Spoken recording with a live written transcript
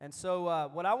And so,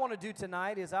 what I want to do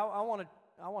tonight is I want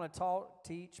to talk,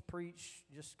 teach, preach,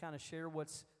 just kind of share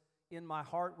what's in my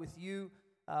heart with you.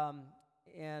 We're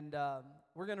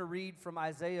going to read from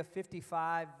Isaiah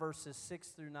 55, verses 6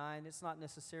 through 9. It's not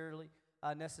necessarily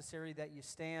necessary that you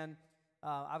stand.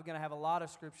 I'm going to have a lot of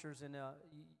scriptures, and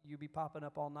you'll be popping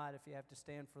up all night if you have to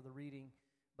stand for the reading.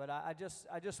 But I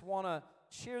just want to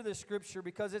share this scripture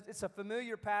because it's a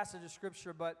familiar passage of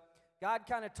scripture, but God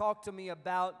kind of talked to me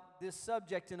about this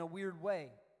subject in a weird way.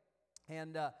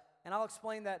 And I'll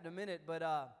explain that in a minute, but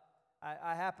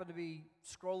I happened to be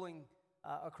scrolling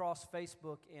across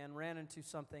Facebook and ran into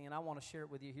something, and I want to share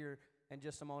it with you here in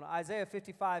just a moment. Isaiah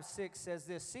 55:6 says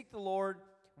this: "Seek the Lord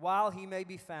while he may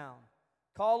be found.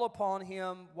 Call upon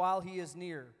him while he is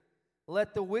near.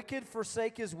 Let the wicked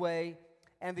forsake his way,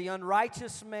 and the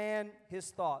unrighteous man his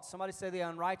thoughts." Somebody say, the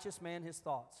unrighteous man his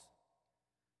thoughts.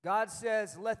 God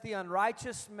says, let the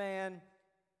unrighteous man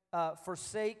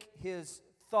forsake his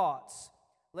thoughts.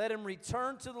 Let him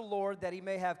return to the Lord, that he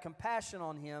may have compassion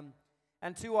on him,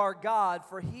 and to our God,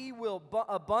 for he will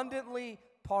abundantly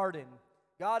pardon.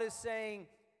 God is saying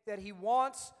that he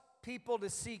wants people to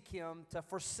seek him, to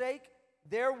forsake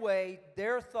their way,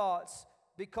 their thoughts,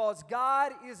 because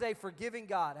God is a forgiving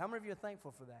God. How many of you are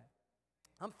thankful for that?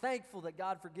 I'm thankful that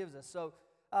God forgives us. So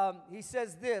he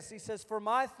says this, he says, "For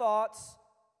my thoughts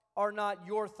are not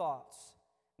your thoughts,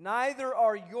 neither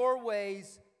are your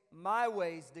ways my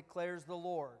ways, declares the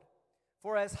Lord.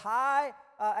 For as high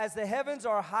as the heavens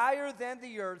are higher than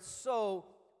the earth, so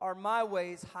are my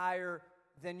ways higher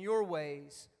than your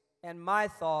ways, and my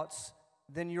thoughts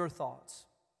than your thoughts."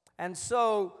 And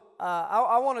so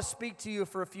I want to speak to you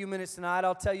for a few minutes tonight.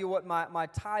 I'll tell you what my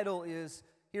title is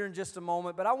here in just a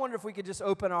moment, but I wonder if we could just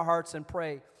open our hearts and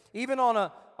pray. Even on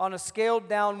a scaled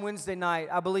down Wednesday night,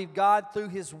 I believe God, through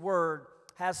his word,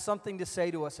 has something to say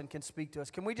to us and can speak to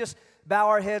us. Can we just bow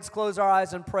our heads, close our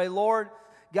eyes, and pray? Lord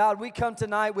God, we come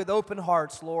tonight with open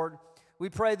hearts, Lord. We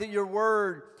pray that your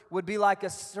word would be like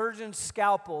a surgeon's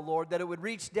scalpel, Lord, that it would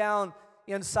reach down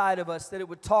inside of us, that it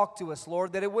would talk to us,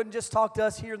 Lord, that it wouldn't just talk to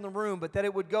us here in the room, but that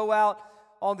it would go out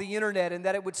on the internet, and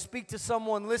that it would speak to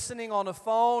someone listening on a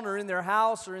phone or in their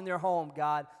house or in their home,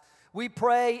 God. We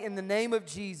pray in the name of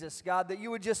Jesus, God, that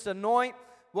you would just anoint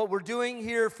what we're doing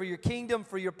here for your kingdom,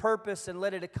 for your purpose, and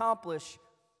let it accomplish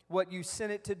what you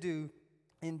sent it to do.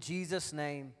 In Jesus'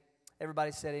 name,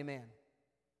 everybody said amen.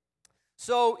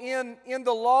 So in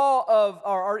the law of,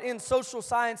 or in social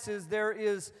sciences, there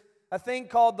is a thing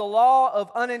called the law of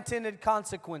unintended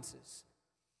consequences.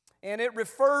 And it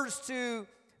refers to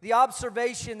the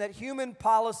observation that human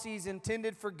policies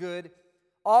intended for good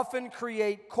often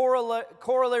create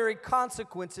corollary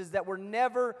consequences that were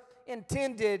never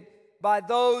intended by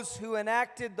those who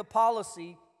enacted the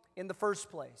policy in the first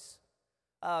place.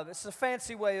 It's a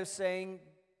fancy way of saying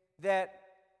that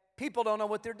people don't know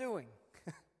what they're doing.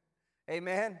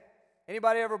 Amen?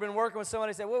 Anybody ever been working with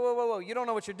somebody and say, whoa, you don't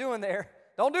know what you're doing there.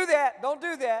 Don't do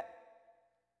that.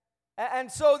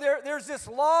 And so there's this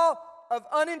law of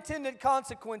unintended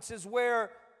consequences where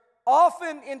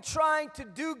often in trying to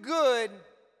do good,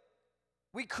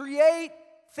 we create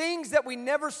things that we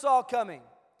never saw coming.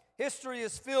 History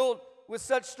is filled with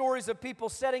such stories of people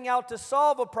setting out to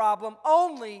solve a problem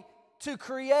only to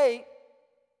create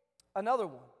another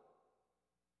one.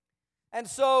 And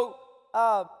so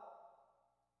I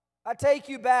take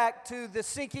you back to the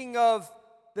sinking of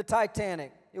the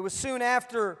Titanic. It was soon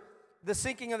after the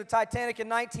sinking of the Titanic in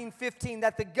 1915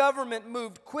 that the government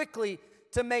moved quickly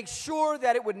to make sure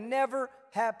that it would never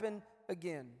happen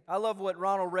again. I love what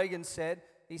Ronald Reagan said.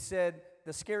 He said,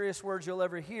 the scariest words you'll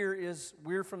ever hear is,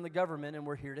 "We're from the government and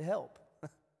we're here to help."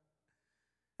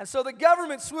 And so the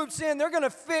government swoops in. They're going to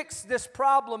fix this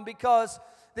problem because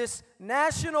this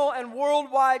national and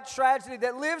worldwide tragedy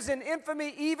that lives in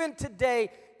infamy even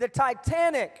today, the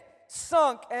Titanic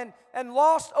sunk and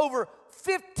lost over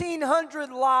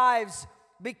 1,500 lives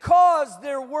because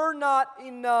there were not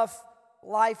enough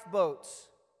lifeboats.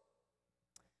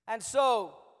 And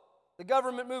so the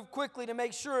government moved quickly to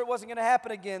make sure it wasn't going to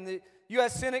happen again. The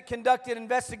U.S. Senate conducted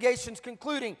investigations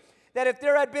concluding that if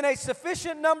there had been a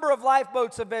sufficient number of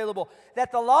lifeboats available,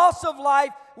 that the loss of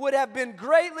life would have been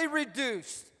greatly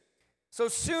reduced. So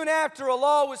soon after, a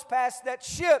law was passed that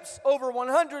ships over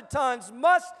 100 tons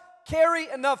must carry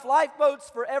enough lifeboats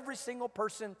for every single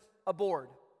person aboard.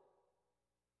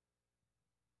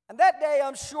 And that day,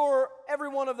 I'm sure every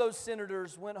one of those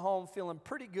senators went home feeling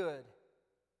pretty good.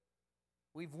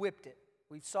 We've whipped it.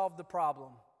 We've solved the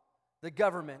problem. The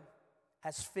government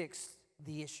has fixed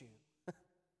the issue.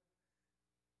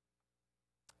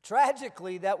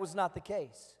 Tragically, that was not the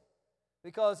case,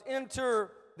 because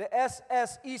enter the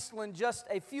SS Eastland just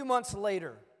a few months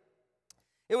later.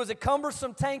 It was a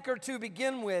cumbersome tanker to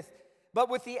begin with,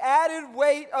 but with the added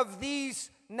weight of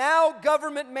these now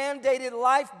government-mandated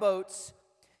lifeboats,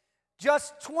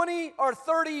 just 20 or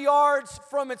 30 yards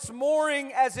from its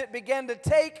mooring as it began to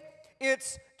take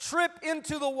its trip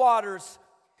into the waters,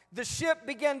 the ship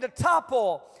began to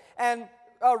topple and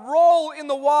roll in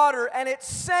the water, and it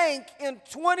sank in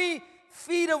 20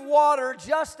 feet of water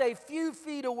just a few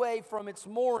feet away from its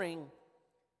mooring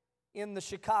in the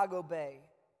Chicago Bay.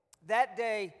 That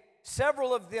day,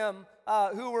 several of them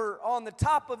who were on the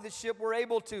top of the ship were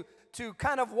able to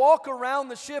kind of walk around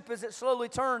the ship as it slowly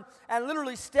turned and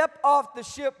literally step off the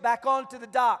ship back onto the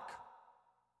dock.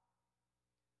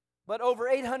 But over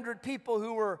 800 people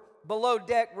who were below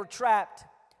deck were trapped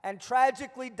and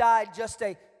tragically died just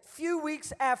a few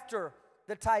weeks after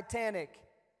the Titanic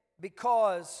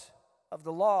because of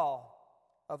the law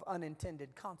of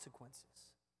unintended consequences.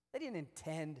 They didn't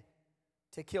intend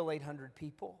to kill 800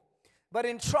 people. But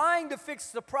in trying to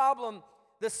fix the problem,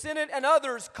 the Senate and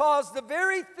others caused the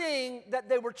very thing that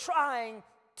they were trying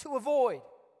to avoid.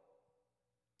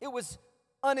 It was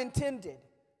unintended.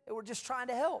 They were just trying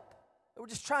to help. They were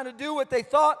just trying to do what they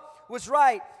thought was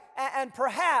right. And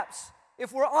perhaps,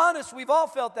 if we're honest, we've all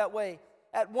felt that way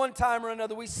at one time or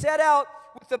another. We set out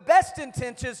with the best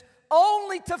intentions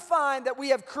only to find that we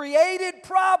have created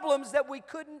problems that we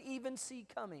couldn't even see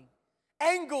coming,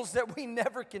 angles that we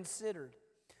never considered,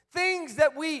 things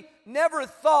that we never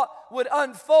thought would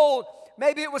unfold.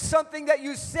 Maybe it was something that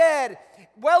you said,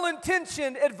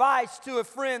 well-intentioned advice to a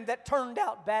friend that turned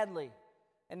out badly.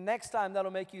 And next time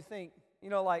that'll make you think, you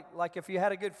know, like if you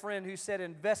had a good friend who said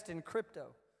invest in crypto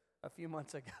a few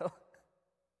months ago.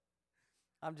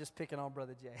 I'm just picking on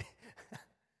Brother Jay.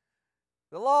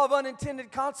 The law of unintended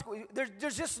consequences.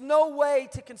 There's just no way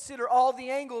to consider all the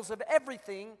angles of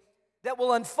everything that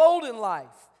will unfold in life.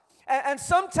 And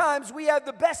sometimes we have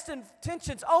the best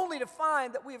intentions only to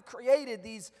find that we have created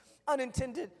these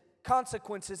unintended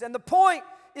consequences. And the point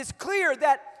is clear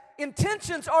that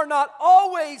intentions are not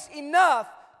always enough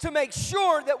to make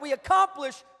sure that we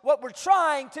accomplish what we're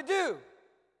trying to do.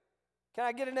 Can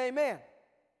I get an amen?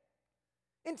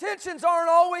 Intentions aren't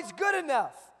always good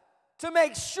enough to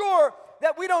make sure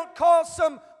that we don't cause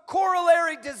some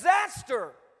corollary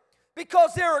disaster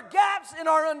because there are gaps in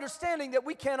our understanding that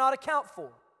we cannot account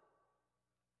for.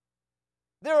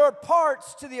 There are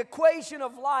parts to the equation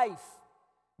of life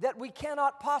that we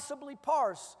cannot possibly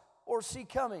parse or see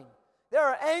coming. There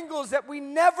are angles that we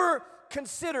never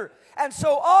consider. And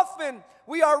so often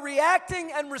we are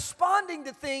reacting and responding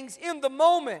to things in the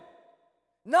moment,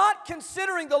 not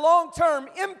considering the long-term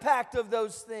impact of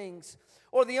those things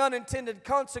or the unintended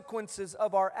consequences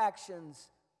of our actions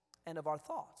and of our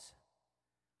thoughts.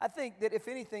 I think that if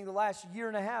anything, the last year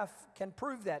and a half can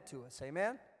prove that to us.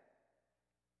 Amen?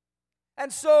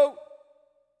 And so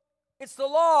it's the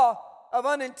law of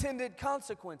unintended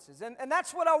consequences. And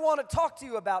that's what I want to talk to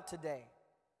you about today.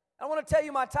 I want to tell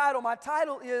you my title. My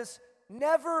title is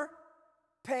Never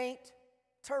Paint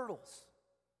Turtles.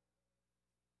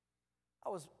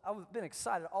 I've been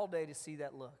excited all day to see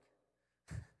that look.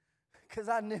 Because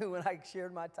I knew when I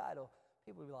shared my title,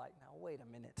 people would be like, now wait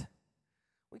a minute.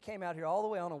 We came out here all the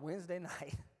way on a Wednesday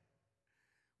night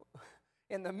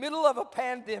in the middle of a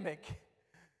pandemic,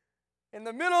 in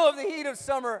the middle of the heat of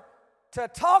summer, to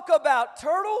talk about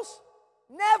turtles.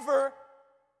 Never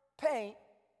paint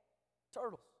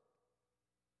turtles.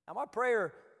 Now my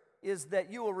prayer is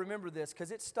that you will remember this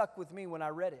because it stuck with me when I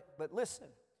read it. But listen,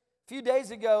 a few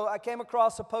days ago I came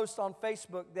across a post on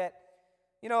Facebook that,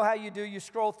 you know how you do, you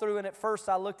scroll through, and at first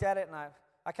I looked at it and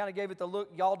I kind of gave it the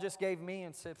look y'all just gave me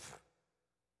and said,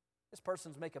 this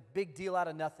person's make a big deal out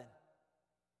of nothing.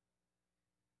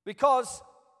 Because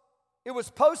it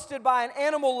was posted by an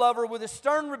animal lover with a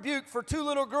stern rebuke for two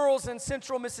little girls in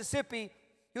central Mississippi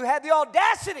who had the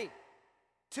audacity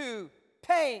to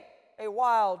paint a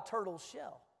wild turtle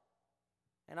shell.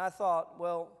 And I thought,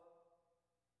 well,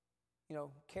 you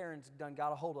know, Karen's done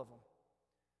got a hold of them.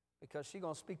 Because she's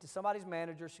going to speak to somebody's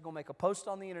manager. She's going to make a post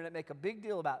on the internet, make a big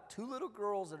deal about two little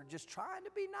girls that are just trying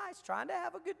to be nice, trying to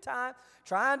have a good time,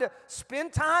 trying to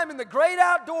spend time in the great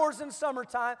outdoors in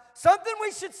summertime, something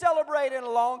we should celebrate, and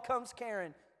along comes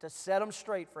Karen to set them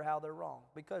straight for how they're wrong.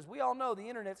 Because we all know the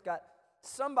internet's got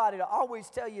somebody to always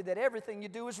tell you that everything you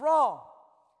do is wrong.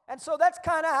 And so that's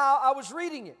kind of how I was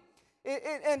reading it.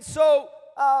 And so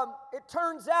it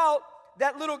turns out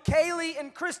that little Kaylee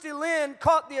and Christy Lynn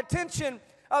caught the attention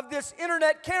of this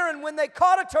internet Karen when they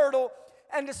caught a turtle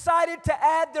and decided to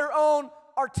add their own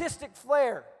artistic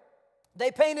flair.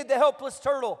 They painted the helpless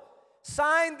turtle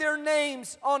signed their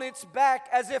names on its back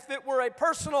as if it were a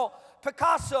personal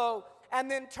Picasso, and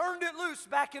then turned it loose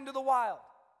back into the wild.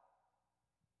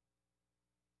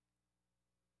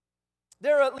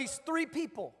 There are at least 3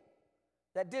 people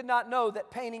that did not know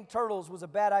that painting turtles was a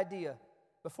bad idea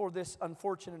before this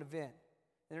unfortunate event.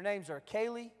 And their names are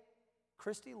Kaylee,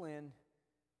 Christy Lynn,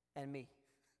 and me.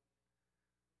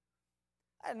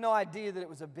 I had no idea that it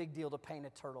was a big deal to paint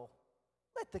a turtle.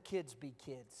 Let the kids be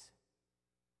kids.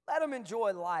 Let them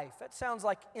enjoy life. That sounds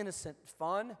like innocent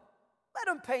fun. Let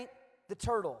them paint the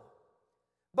turtle.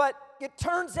 But it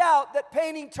turns out that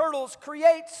painting turtles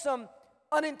creates some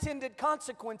unintended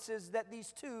consequences that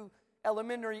these 2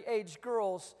 elementary age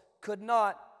girls could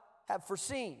not have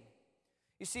foreseen.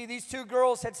 You see, these 2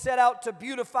 girls had set out to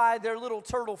beautify their little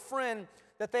turtle friend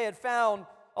that they had found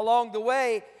along the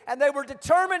way, and they were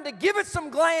determined to give it some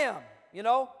glam,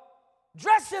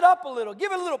 dress it up a little,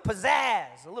 give it a little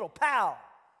pizzazz, a little pow.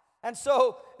 And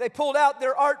so they pulled out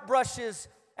their art brushes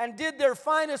and did their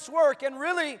finest work, and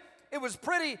really, it was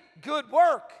pretty good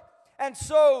work. And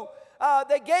so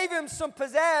they gave him some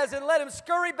pizzazz and let him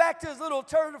scurry back to his little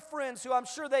turtle friends, who I'm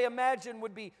sure they imagined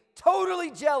would be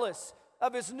totally jealous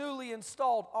of his newly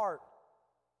installed art.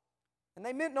 And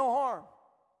they meant no harm.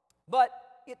 But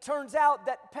it turns out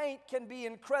that paint can be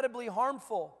incredibly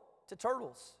harmful to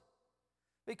turtles.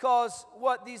 Because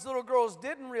what these little girls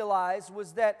didn't realize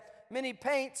was that many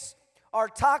paints are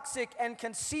toxic and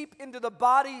can seep into the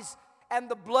bodies and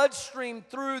the bloodstream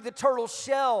through the turtle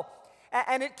shell.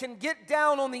 And it can get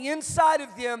down on the inside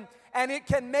of them, and it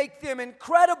can make them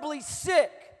incredibly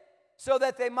sick so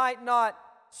that they might not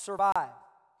survive.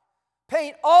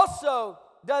 Paint also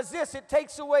does this. It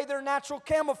takes away their natural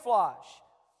camouflage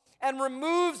and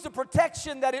removes the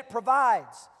protection that it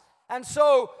provides. And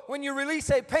so when you release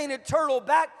a painted turtle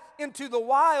back into the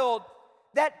wild,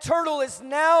 that turtle has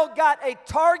now got a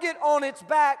target on its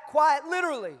back, quite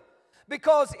literally.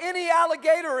 Because any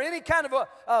alligator or any kind of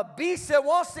a beast that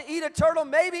wants to eat a turtle,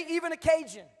 maybe even a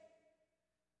Cajun,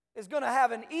 is going to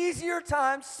have an easier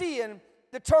time seeing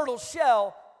the turtle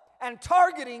shell and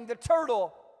targeting the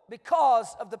turtle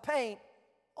because of the paint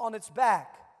on its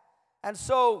back. And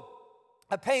so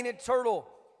a painted turtle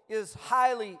is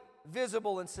highly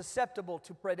visible and susceptible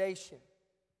to predation.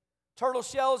 Turtle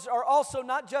shells are also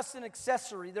not just an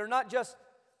accessory. They're not just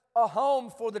a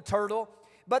home for the turtle,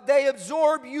 but they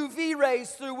absorb UV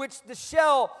rays through which the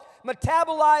shell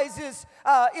metabolizes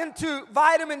into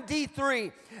vitamin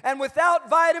D3. And without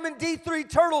vitamin D3,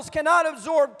 turtles cannot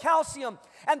absorb calcium.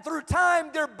 And through time,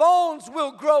 their bones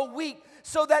will grow weak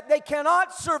so that they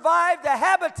cannot survive the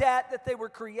habitat that they were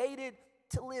created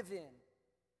to live in.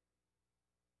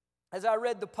 As I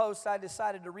read the post, I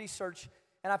decided to research,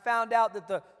 and I found out that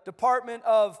the Department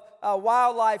of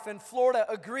Wildlife in Florida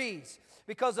agrees.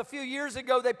 Because a few years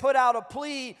ago, they put out a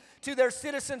plea to their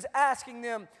citizens asking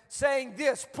them, saying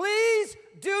this: please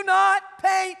do not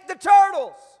paint the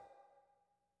turtles.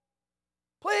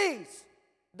 Please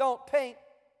don't paint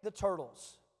the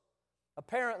turtles.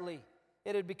 Apparently,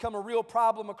 it had become a real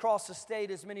problem across the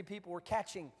state as many people were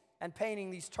catching and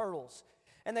painting these turtles.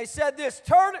 And they said this: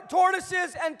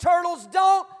 tortoises and turtles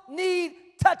don't need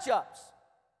touch-ups.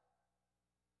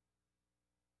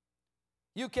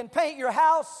 You can paint your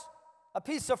house, a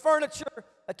piece of furniture,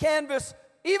 a canvas,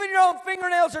 even your own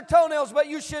fingernails or toenails, but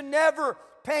you should never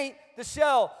paint the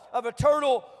shell of a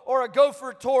turtle or a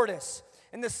gopher tortoise.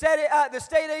 And the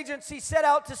state agency set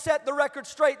out to set the record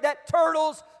straight that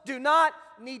turtles do not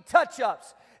need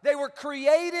touch-ups. They were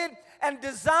created and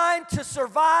designed to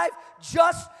survive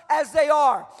just as they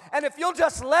are. And if you'll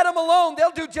just let them alone,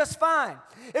 they'll do just fine.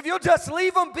 If you'll just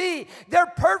leave them be,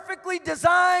 they're perfectly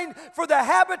designed for the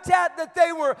habitat that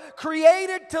they were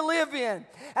created to live in.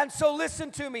 And so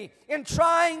listen to me. In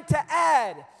trying to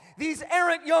add, these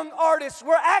errant young artists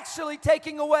were actually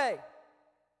taking away.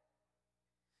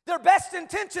 Their best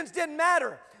intentions didn't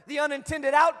matter. The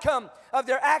unintended outcome of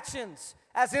their actions,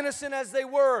 as innocent as they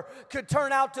were, could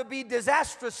turn out to be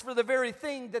disastrous for the very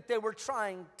thing that they were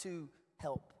trying to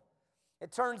help.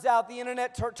 It turns out the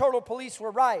internet turtle police were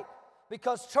right,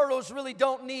 because turtles really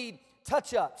don't need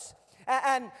touch-ups.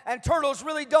 And turtles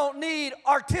really don't need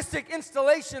artistic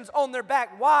installations on their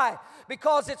back. Why?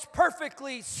 Because it's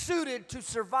perfectly suited to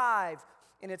survive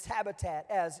in its habitat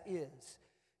as is.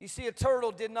 You see, a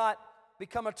turtle did not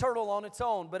become a turtle on its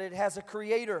own, but it has a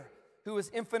creator who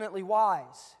is infinitely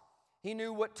wise. He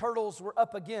knew what turtles were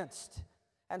up against.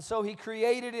 And so he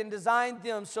created and designed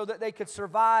them so that they could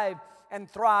survive and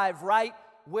thrive right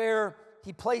where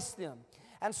he placed them.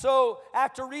 And so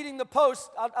after reading the post,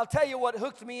 I'll tell you what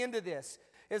hooked me into this,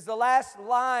 is the last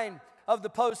line of the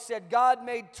post said, God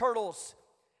made turtles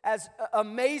as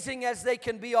amazing as they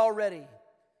can be already,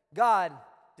 God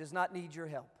does not need your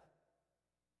help.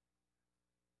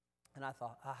 And I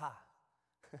thought, aha,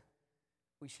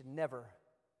 we should never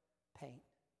paint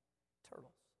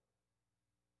turtles.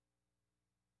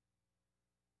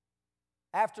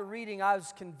 After reading, I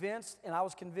was convinced and I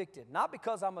was convicted. Not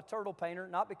because I'm a turtle painter,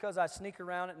 not because I sneak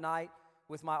around at night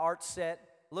with my art set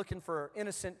looking for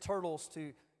innocent turtles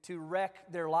to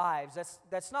wreck their lives.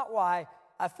 That's not why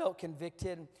I felt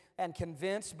convicted and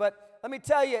convinced. But let me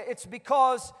tell you, it's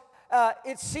because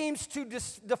it seems to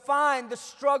define the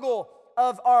struggle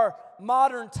of our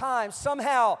modern times.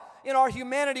 Somehow, in our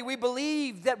humanity, we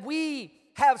believe that we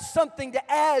have something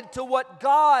to add to what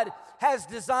God has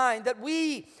designed, that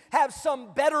we have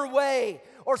some better way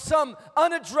or some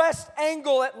unaddressed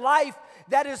angle at life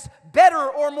that is better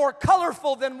or more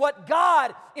colorful than what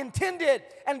God intended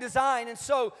and designed. And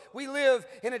so we live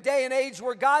in a day and age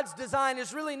where God's design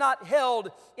is really not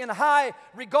held in high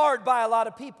regard by a lot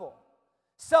of people.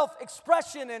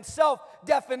 Self-expression and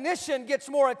self-definition gets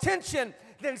more attention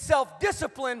than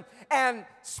self-discipline and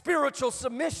spiritual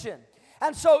submission.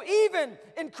 And so even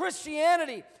in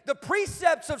Christianity, the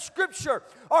precepts of Scripture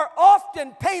are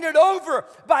often painted over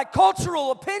by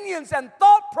cultural opinions and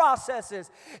thought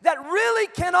processes that really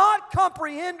cannot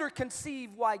comprehend or conceive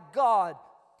why God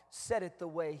said it the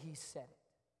way He said it.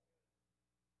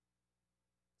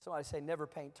 Somebody say, never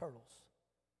paint turtles.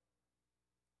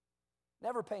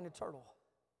 Never paint a turtle.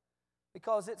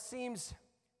 Because it seems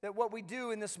that what we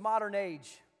do in this modern age,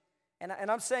 and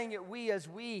I'm saying it we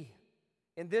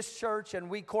in this church and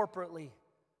we corporately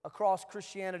across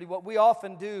Christianity, what we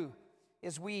often do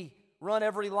is we run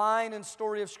every line and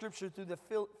story of Scripture through the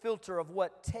filter of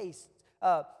what fits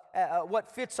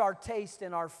our taste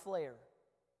and our flair.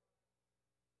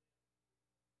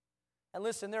 And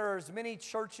listen, there are as many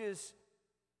churches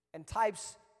and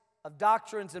types of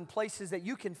doctrines and places that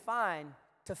you can find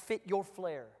to fit your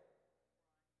flair,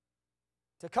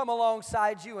 to come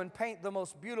alongside you and paint the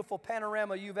most beautiful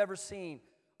panorama you've ever seen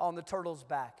on the turtle's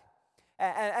back.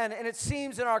 And it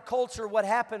seems in our culture what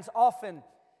happens often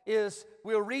is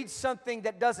we'll read something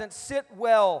that doesn't sit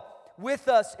well with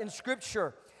us in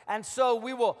Scripture, and so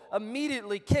we will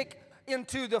immediately kick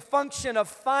into the function of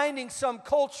finding some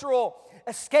cultural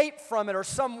escape from it or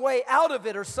some way out of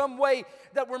it or some way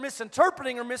that we're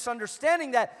misinterpreting or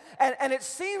misunderstanding that. And it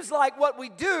seems like what we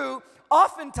do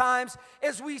oftentimes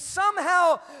is we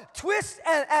somehow twist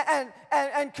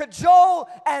and cajole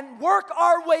and work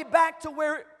our way back to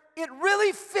where it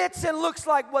really fits and looks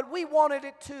like what we wanted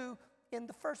it to in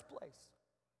the first place.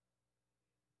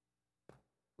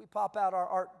 We pop out our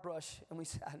art brush and we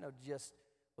say, I know just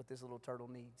what this little turtle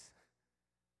needs.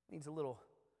 It needs a little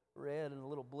red and a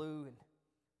little blue and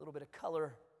a little bit of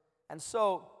color. And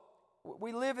so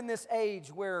we live in this age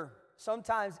where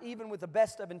sometimes even with the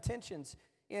best of intentions,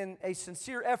 in a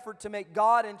sincere effort to make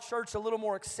God and church a little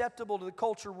more acceptable to the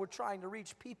culture we're trying to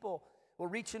reach, people will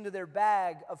reach into their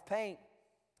bag of paint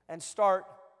and start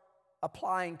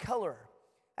applying color.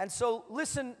 And so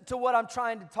listen to what I'm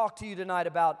trying to talk to you tonight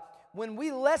about. When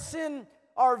we lessen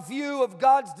our view of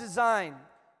God's design,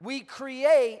 we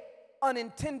create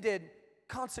unintended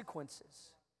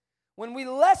consequences. When we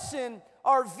lessen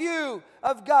our view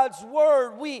of God's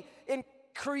Word, we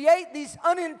create these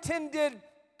unintended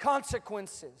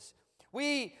consequences.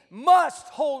 We must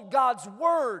hold God's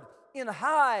Word in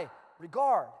high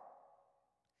regard.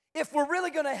 If we're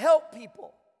really going to help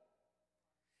people,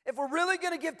 if we're really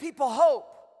going to give people hope,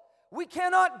 we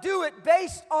cannot do it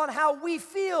based on how we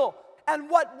feel and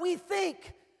what we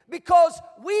think, because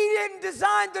we didn't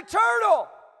design the turtle.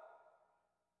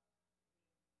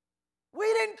 We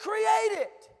didn't create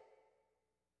it.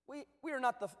 We are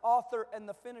not the author and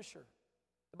the finisher.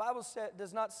 The Bible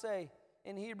does not say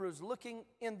in Hebrews, looking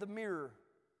in the mirror,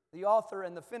 the author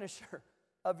and the finisher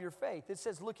of your faith. It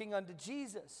says looking unto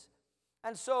Jesus.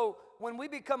 And so when we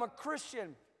become a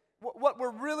Christian, what we're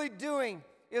really doing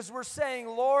is we're saying,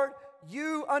 Lord,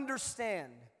 you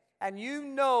understand and you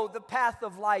know the path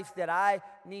of life that I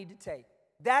need to take.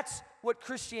 That's what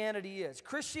Christianity is.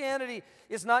 Christianity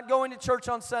is not going to church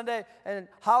on Sunday and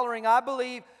hollering, I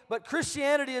believe, but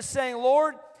Christianity is saying,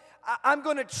 Lord, I'm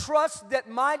going to trust that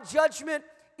my judgment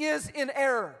is in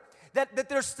error. That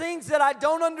there's things that I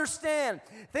don't understand,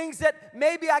 things that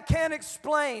maybe I can't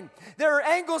explain. There are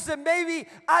angles that maybe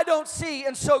I don't see.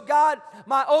 And so, God,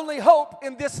 my only hope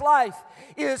in this life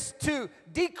is to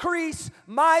decrease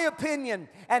my opinion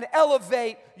and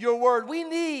elevate your word. We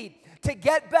need to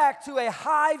get back to a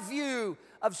high view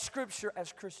of Scripture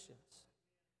as Christians.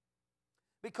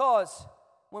 Because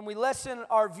when we lessen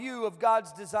our view of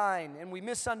God's design and we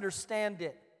misunderstand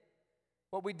it,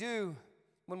 what we do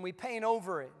when we paint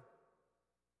over it,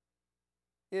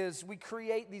 is we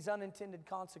create these unintended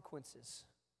consequences.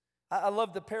 I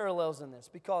love the parallels in this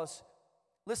because,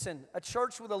 listen, a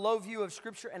church with a low view of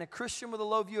Scripture and a Christian with a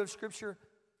low view of Scripture,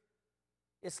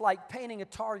 it's like painting a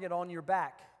target on your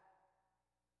back.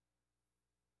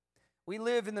 We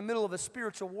live in the middle of a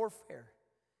spiritual warfare.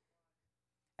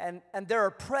 And there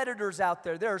are predators out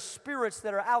there. There are spirits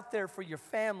that are out there for your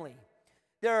family.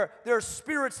 There are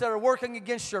spirits that are working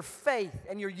against your faith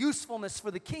and your usefulness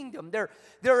for the kingdom.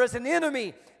 There is an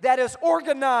enemy that is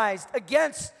organized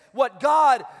against what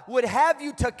God would have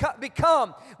you to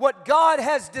become, what God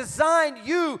has designed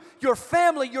you, your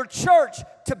family, your church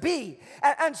to be.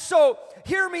 And so,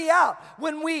 hear me out.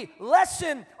 When we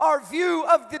lessen our view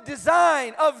of the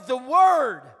design of the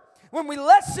Word, when we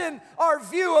lessen our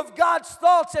view of God's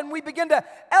thoughts and we begin to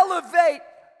elevate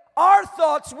our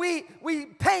thoughts, we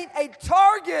paint a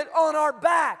target on our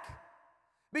back.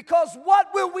 Because what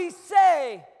will we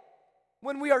say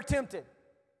when we are tempted?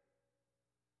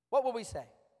 What will we say?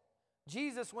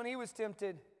 Jesus, when he was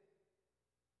tempted,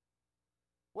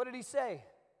 what did he say?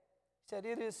 He said,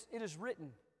 it is written,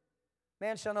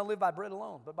 man shall not live by bread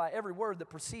alone, but by every word that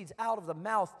proceeds out of the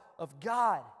mouth of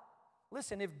God.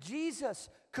 Listen, if Jesus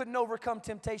couldn't overcome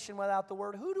temptation without the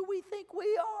word, who do we think we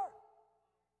are?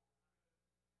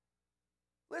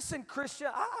 Listen, Christian,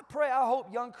 I pray, I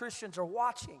hope young Christians are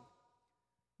watching.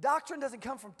 Doctrine doesn't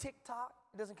come from TikTok.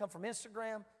 It doesn't come from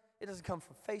Instagram. It doesn't come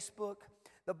from Facebook.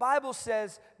 The Bible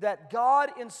says that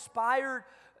God inspired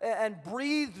and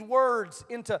breathed words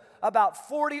into about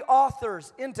 40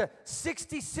 authors, into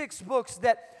 66 books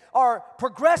that are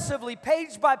progressively,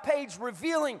 page by page,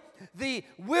 revealing the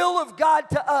will of God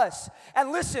to us.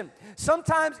 And listen,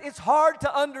 sometimes it's hard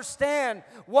to understand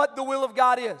what the will of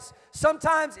God is.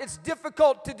 Sometimes it's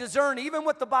difficult to discern even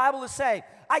what the Bible is saying.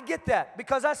 I get that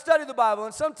because I study the Bible,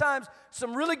 and sometimes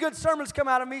some really good sermons come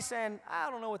out of me saying, I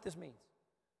don't know what this means.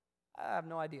 I have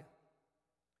no idea.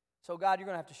 So God, you're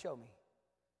going to have to show me.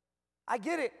 I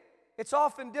get it. It's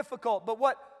often difficult, but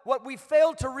what we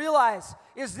fail to realize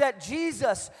is that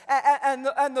Jesus and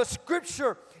the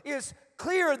Scripture is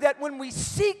clear that when we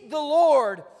seek the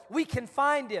Lord, we can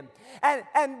find Him.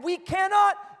 And we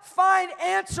cannot find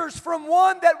answers from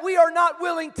one that we are not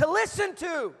willing to listen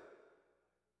to.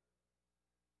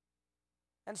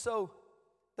 And so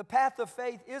the path of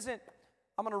faith isn't,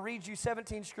 I'm going to read you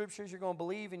 17 scriptures, you're going to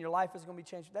believe, and your life is going to be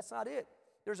changed. That's not it.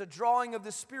 There's a drawing of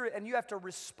the Spirit, and you have to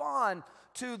respond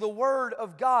to the Word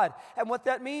of God. And what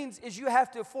that means is you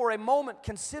have to, for a moment,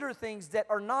 consider things that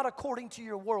are not according to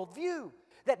your worldview,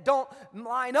 that don't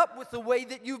line up with the way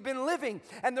that you've been living.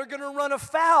 And they're going to run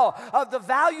afoul of the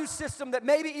value system that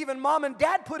maybe even mom and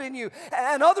dad put in you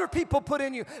and other people put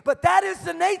in you. But that is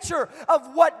the nature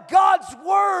of what God's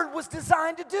Word was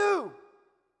designed to do.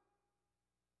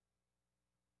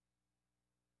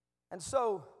 And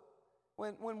so,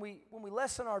 when we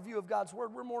lessen our view of God's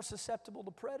Word, we're more susceptible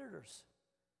to predators.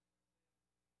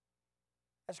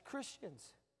 As Christians,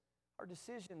 our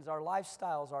decisions, our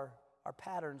lifestyles, our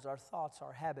patterns, our thoughts,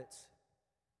 our habits,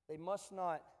 they must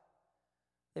not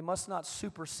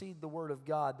supersede the Word of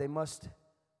God. They must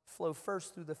flow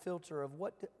first through the filter of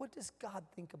what does God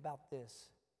think about this?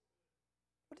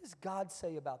 What does God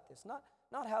say about this?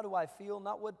 Not how do I feel,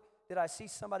 not what did I see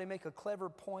somebody make a clever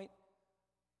point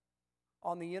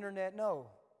on the internet,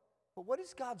 no. But what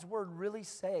does God's Word really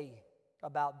say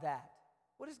about that?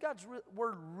 What does God's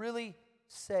Word really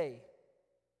say?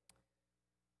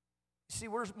 You see,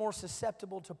 we're more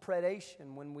susceptible to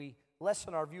predation when we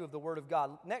lessen our view of the Word of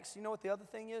God. Next, you know what the other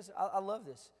thing is? I love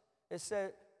this. It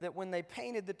said that when they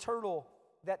painted the turtle,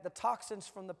 that the toxins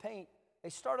from the paint, they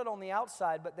started on the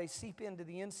outside, but they seep into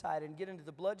the inside and get into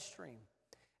the bloodstream.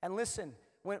 And listen,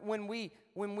 when we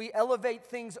elevate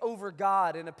things over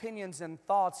God and opinions and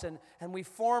thoughts and we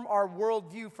form our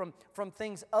worldview from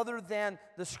things other than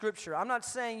the Scripture. I'm not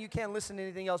saying you can't listen to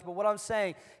anything else, but what I'm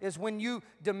saying is when you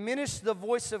diminish the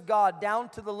voice of God down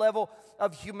to the level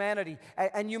of humanity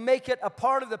and you make it a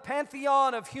part of the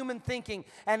pantheon of human thinking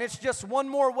and it's just one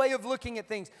more way of looking at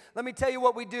things, let me tell you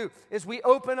what we do is we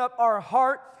open up our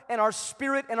heart and our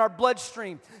spirit and our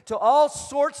bloodstream to all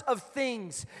sorts of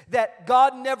things that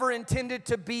God never intended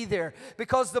to be there.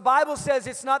 Because the Bible says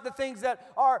it's not the things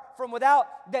that are from without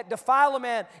that defile a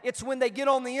man. It's when they get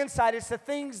on the inside. It's the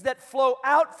things that flow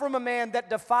out from a man that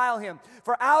defile him.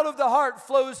 For out of the heart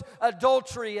flows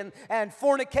adultery and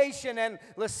fornication and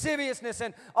lasciviousness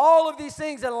and all of these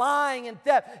things and lying and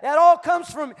theft. That all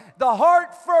comes from the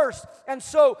heart first. And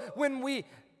so when we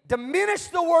diminish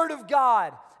the Word of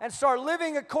God and start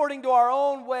living according to our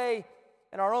own way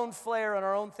and our own flair and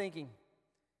our own thinking,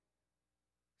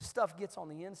 Stuff gets on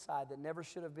the inside that never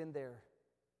should have been there.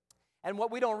 And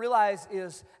what we don't realize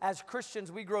is, as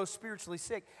Christians, we grow spiritually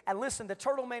sick. And listen, the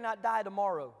turtle may not die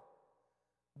tomorrow,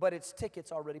 but its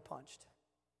ticket's already punched.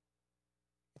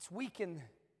 It's weakened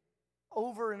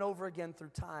over and over again through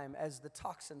time as the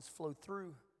toxins flow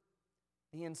through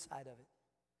the inside of it.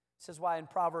 This is why in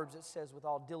Proverbs it says, with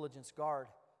all diligence guard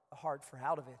the heart, for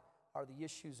out of it are the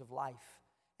issues of life.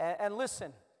 And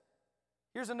listen,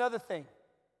 here's another thing,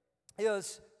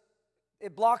 is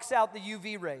it blocks out the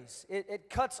UV rays. It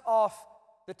cuts off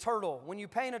the turtle. When you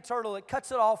paint a turtle, it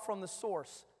cuts it off from the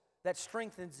source that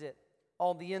strengthens it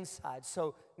on the inside.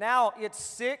 So now it's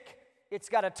sick, it's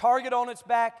got a target on its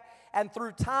back, and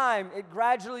through time, it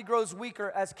gradually grows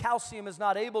weaker as calcium is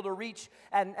not able to reach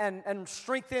and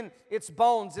strengthen its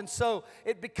bones. And so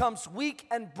it becomes weak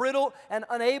and brittle and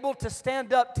unable to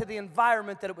stand up to the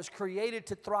environment that it was created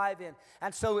to thrive in.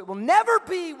 And so it will never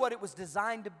be what it was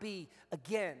designed to be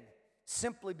again,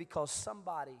 simply because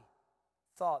somebody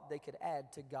thought they could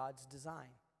add to God's design.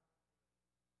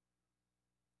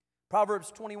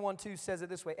 Proverbs 21:2 says it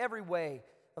this way, every way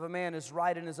of a man is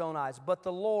right in his own eyes, but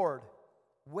the Lord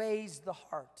weighs the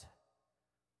heart.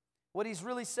 What he's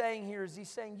really saying here is he's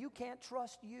saying you can't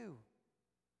trust you.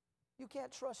 You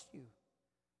can't trust you.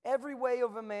 Every way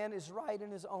of a man is right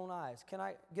in his own eyes. Can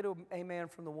I get an amen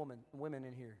from the women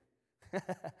in here?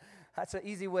 That's an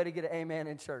easy way to get an amen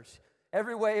in church.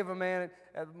 Every way of a man.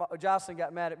 Jocelyn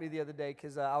got mad at me the other day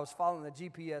because I was following the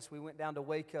GPS. We went down to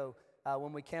Waco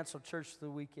when we canceled church for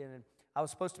the weekend, and I was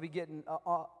supposed to be getting,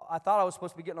 I thought I was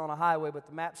supposed to be getting on a highway, but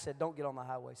the map said don't get on the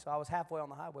highway. So I was halfway on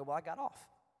the highway. Well, I got off.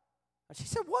 And she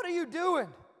said, what are you doing?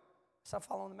 So I'm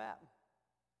following the map.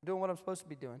 I'm doing what I'm supposed to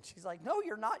be doing. She's like, no,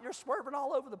 you're not. You're swerving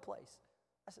all over the place.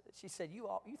 She said, you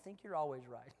think you're always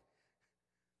right.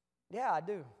 Yeah, I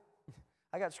do.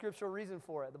 I got scriptural reason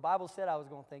for it. The Bible said I was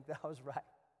going to think that I was right.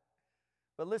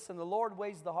 But listen, the Lord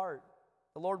weighs the heart.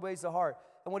 The Lord weighs the heart.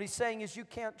 And what he's saying is you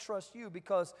can't trust you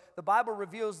because the Bible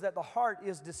reveals that the heart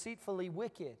is deceitfully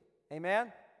wicked.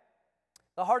 Amen?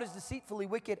 The heart is deceitfully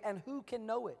wicked, and who can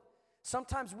know it?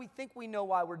 Sometimes we think we know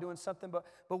why we're doing something,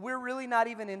 but we're really not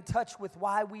even in touch with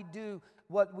why we do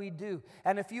what we do.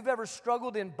 And if you've ever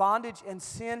struggled in bondage and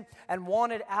sin and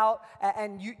wanted out,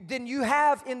 then you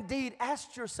have indeed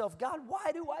asked yourself, God,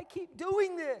 why do I keep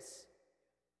doing this?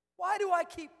 Why do I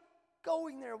keep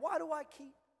going there? Why do I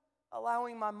keep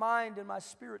allowing my mind and my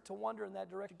spirit to wander in that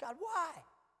direction? God, why?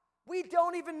 We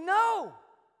don't even know.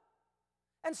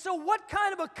 And so what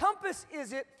kind of a compass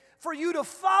is it for you to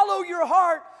follow your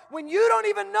heart when you don't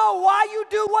even know why you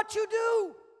do what you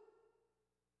do?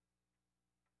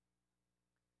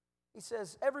 He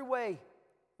says, every way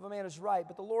of a man is right,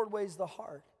 but the Lord weighs the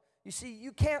heart. You see,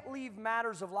 you can't leave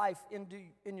matters of life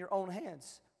in your own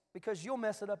hands because you'll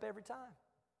mess it up every time.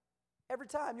 Every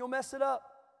time you'll mess it up.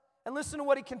 And listen to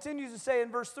what he continues to say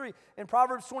in verse 3. In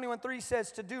Proverbs 21:3 he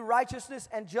says, to do righteousness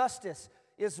and justice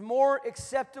is more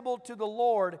acceptable to the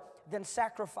Lord than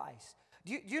sacrifice.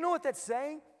 Do you know what that's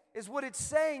saying? What it's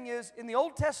saying is, in the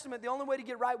Old Testament, the only way to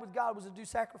get right with God was to do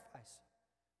sacrifice.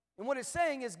 And what it's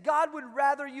saying is, God would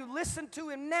rather you listen to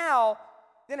him now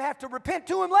than have to repent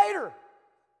to him later.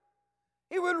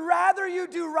 He would rather you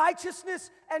do righteousness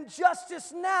and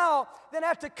justice now than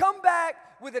have to come back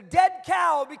with a dead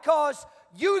cow because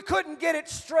you couldn't get it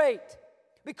straight,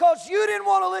 because you didn't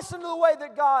want to listen to the way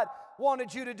that God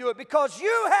wanted you to do it, because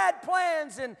you had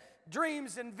plans and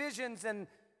dreams and visions and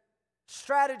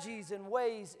strategies and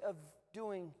ways of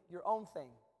doing your own thing.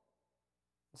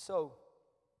 So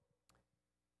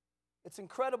it's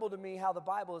incredible to me how the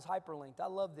Bible is hyperlinked. I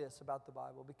love this about the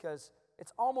Bible because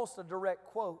it's almost a direct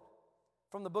quote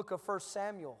from the book of 1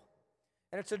 Samuel.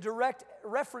 And it's a direct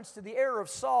reference to the era of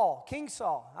Saul, King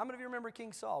Saul. How many of you remember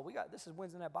King Saul? This is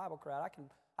Wednesday Night Bible Crowd.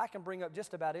 I can bring up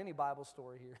just about any Bible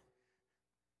story here.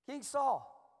 King Saul.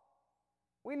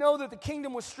 We know that the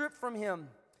kingdom was stripped from him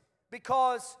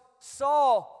because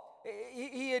Saul,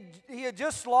 he had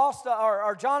just lost,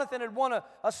 or Jonathan had won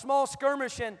a small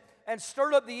skirmish and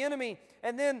stirred up the enemy.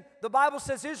 And then the Bible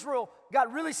says Israel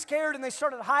got really scared and they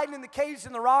started hiding in the caves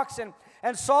and the rocks.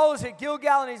 And Saul is at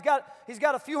Gilgal and he's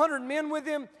got a few hundred men with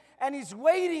him. And he's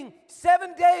waiting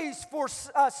 7 days for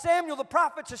Samuel the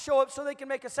prophet to show up so they can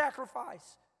make a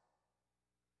sacrifice.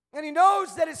 And he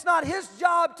knows that it's not his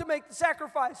job to make the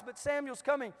sacrifice, but Samuel's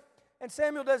coming. And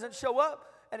Samuel doesn't show up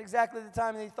at exactly the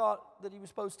time that he thought that he was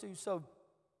supposed to. So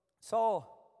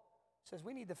Saul says,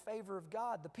 we need the favor of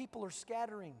God. The people are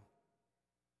scattering.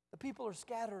 The people are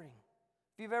scattering.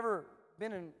 If you've ever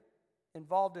been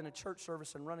involved in a church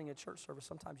service and running a church service,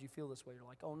 sometimes you feel this way. You're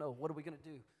like, oh no, what are we going to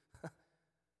do?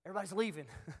 Everybody's leaving.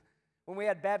 When we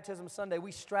had baptism Sunday,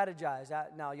 we strategized.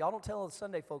 Now, y'all don't tell the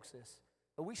Sunday folks this,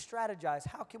 but we strategized,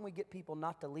 how can we get people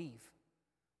not to leave?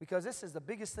 Because this is the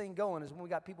biggest thing going, is when we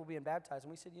got people being baptized. And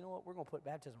we said, you know what, we're going to put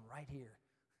baptism right here.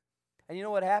 And you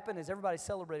know what happened is everybody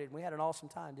celebrated, and we had an awesome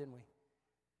time, didn't we?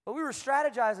 But we were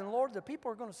strategizing, Lord, the people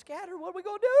are going to scatter. What are we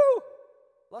going to do?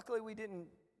 Luckily, we didn't,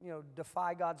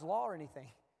 defy God's law or anything.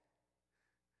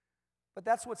 But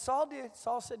that's what Saul did.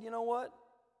 Saul said, you know what?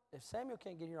 If Samuel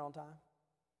can't get here on time,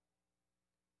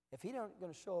 if he not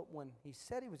going to show up when he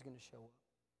said he was going to show up,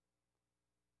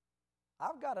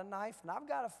 I've got a knife and I've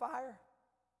got a fire,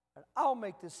 and I'll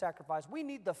make this sacrifice. We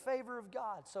need the favor of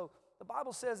God. So the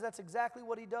Bible says that's exactly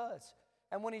what he does.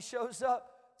 And when he shows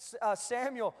up,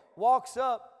 Samuel walks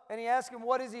up and he asks him,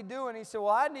 what is he doing? He said, well,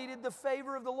 I needed the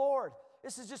favor of the Lord.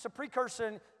 This is just a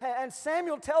precursor. And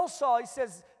Samuel tells Saul, he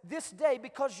says, this day,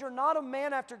 because you're not a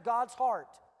man after God's heart.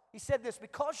 He said this,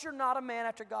 because you're not a man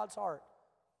after God's heart,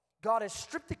 God has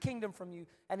stripped the kingdom from you,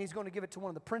 and he's going to give it to one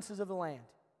of the princes of the land.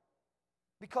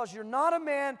 Because you're not a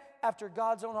man after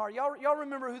God's own heart. Y'all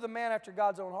remember who the man after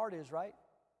God's own heart is, right?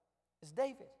 It's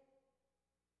David.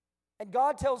 And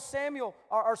God tells Samuel,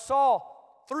 or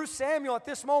Saul, through Samuel at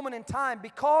this moment in time,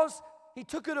 because he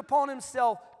took it upon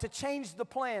himself to change the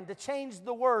plan, to change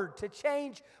the word, to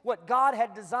change what God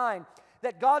had designed,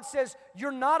 that God says,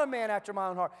 you're not a man after my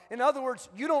own heart. In other words,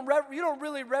 you don't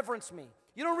really reverence me.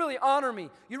 You don't really honor me.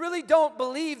 You really don't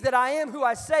believe that I am who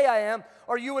I say I am,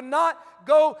 or you would not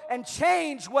go and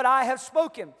change what I have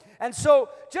spoken. And so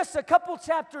just a couple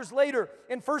chapters later,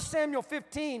 in 1 Samuel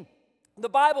 15, the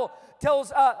Bible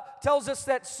tells us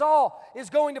that Saul is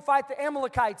going to fight the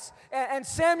Amalekites. And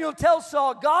Samuel tells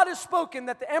Saul, God has spoken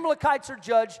that the Amalekites are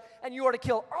judged, and you are to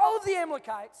kill all of the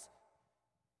Amalekites,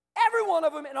 every one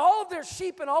of them, and all of their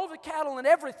sheep and all of the cattle and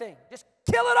everything. Just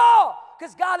kill it all,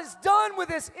 because God is done with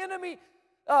this enemy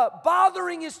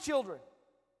bothering his children.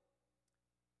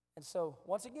 And so,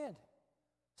 once again,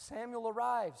 Samuel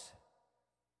arrives.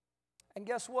 And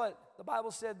guess what? The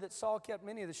Bible said that Saul kept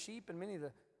many of the sheep and many of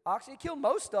the oxen. He killed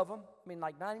most of them. I mean,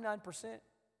 like 99%.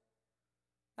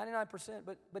 99%.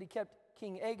 But he kept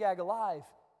King Agag alive,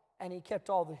 and he kept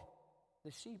all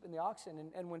the sheep and the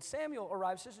oxen. And when Samuel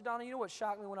arrived, Sister Donna, you know what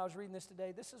shocked me when I was reading this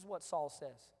today? This is what Saul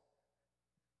says.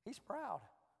 He's proud.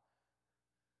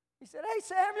 He said, hey,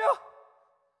 Samuel,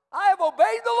 I have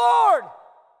obeyed the Lord.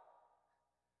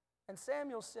 And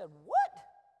Samuel said, what?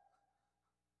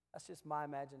 That's just my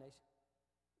imagination.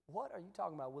 What are you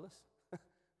talking about, Willis?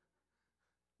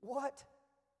 What?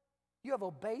 You have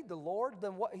obeyed the Lord?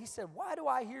 Then what? He said, why do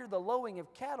I hear the lowing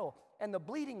of cattle and the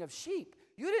bleating of sheep?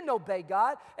 You didn't obey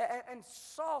God. And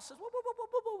Saul says,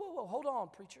 whoa, hold on,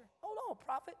 preacher. Hold on,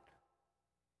 prophet.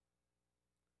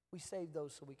 We saved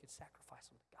those so we could sacrifice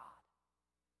them to God.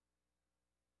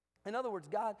 In other words,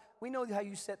 God, we know how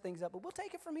you set things up, but we'll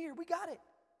take it from here. We got it.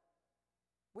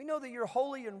 We know that you're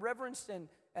holy and reverenced and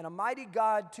a mighty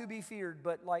God to be feared,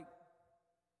 but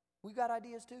we got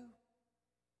ideas too.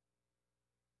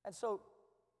 And so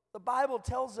the Bible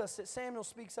tells us that Samuel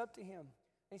speaks up to him.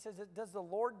 And he says, does the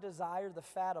Lord desire the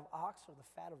fat of ox or the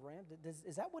fat of ram?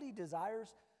 Is that what he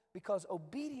desires? Because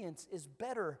obedience is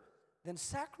better than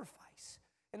sacrifice.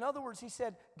 In other words, he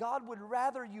said, God would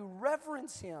rather you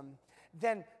reverence him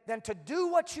than to do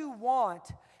what you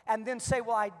want and then say,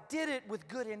 well, I did it with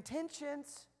good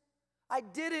intentions. I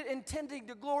did it intending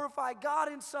to glorify God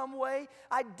in some way.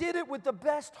 I did it with the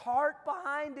best heart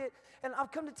behind it. And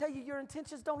I've come to tell you, your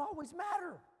intentions don't always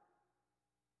matter.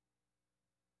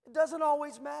 It doesn't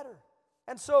always matter.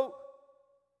 And so,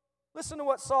 listen to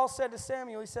what Saul said to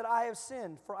Samuel. He said, I have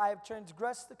sinned, for I have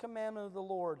transgressed the commandment of the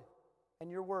Lord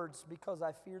and your words, because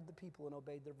I feared the people and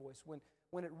obeyed their voice.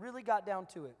 When it really got down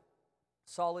to it,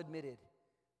 Saul admitted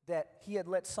that he had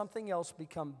let something else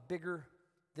become bigger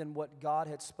than what God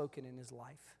had spoken in his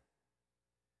life.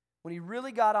 When he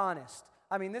really got honest,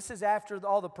 I mean, this is after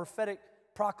all the prophetic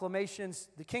proclamations,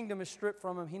 the kingdom is stripped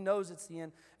from him, he knows it's the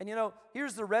end. And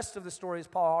here's the rest of the story, as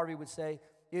Paul Harvey would say,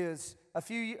 is a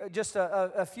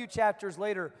few chapters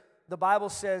later, the Bible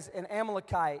says an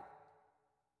Amalekite,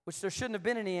 which there shouldn't have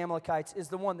been any Amalekites, is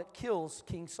the one that kills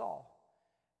King Saul.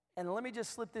 And let me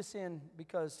just slip this in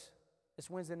because it's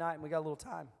Wednesday night and we got a little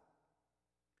time.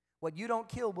 What you don't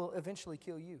kill will eventually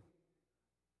kill you.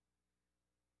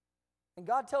 And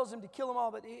God tells him to kill them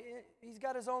all, but he's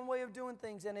got his own way of doing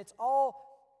things. And it's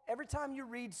all, every time you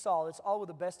read Saul, it's all with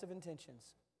the best of intentions,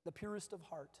 the purest of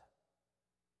heart.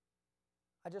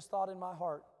 I just thought in my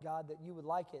heart, God, that you would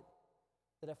like it,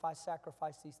 that if I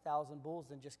sacrifice these 1,000 bulls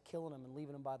than just killing them and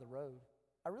leaving them by the road.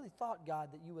 I really thought,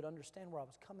 God, that you would understand where I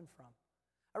was coming from.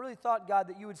 I really thought, God,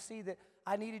 that you would see that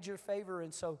I needed your favor.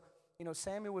 And so,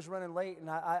 Samuel was running late, and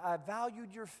I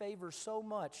valued your favor so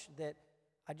much that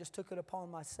I just took it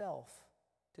upon myself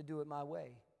to do it my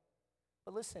way.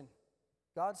 But listen,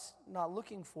 God's not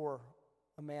looking for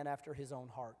a man after his own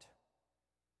heart.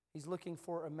 He's looking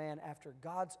for a man after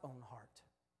God's own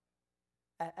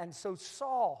heart. And so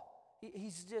Saul,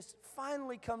 he's just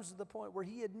finally comes to the point where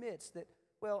he admits that,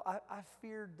 well, I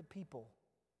feared the people.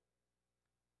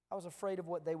 I was afraid of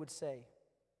what they would say.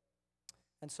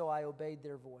 And so I obeyed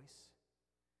their voice.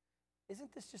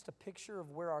 Isn't this just a picture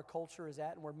of where our culture is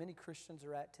at and where many Christians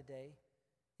are at today?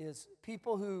 Is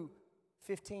people who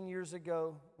 15 years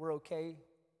ago were okay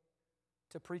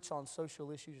to preach on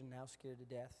social issues and now scared to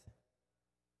death.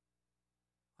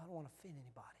 I don't want to offend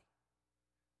anybody.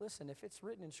 Listen, if it's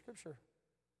written in Scripture,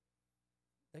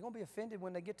 they're going to be offended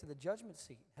when they get to the judgment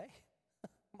seat. Hey,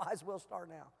 might as well start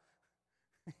now.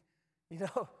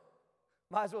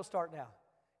 Might as well start now.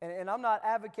 And I'm not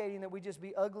advocating that we just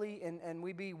be ugly and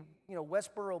we be,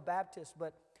 Westboro Baptist,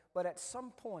 but at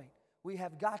some point, we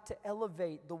have got to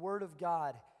elevate the Word of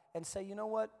God and say, you know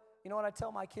what I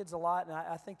tell my kids a lot, and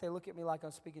I think they look at me like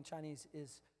I'm speaking Chinese,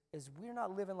 is we're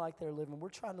not living like they're living. We're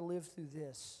trying to live through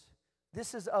this.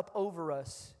 This is up over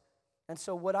us. And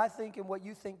so what I think and what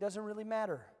you think doesn't really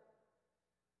matter.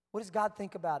 What does God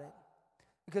think about it?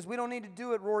 Because we don't need to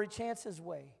do it Rory Chance's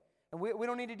way. And we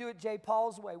don't need to do it J.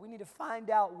 Paul's way. We need to find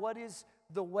out what is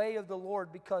the way of the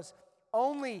Lord, because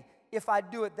only if I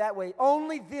do it that way,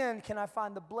 only then can I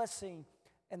find the blessing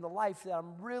and the life that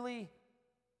I'm really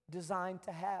designed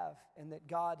to have and that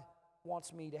God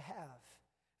wants me to have.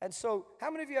 And so,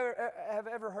 how many of you have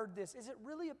ever heard this? Is it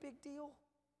really a big deal?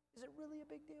 Is it really a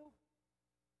big deal?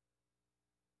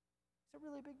 Is it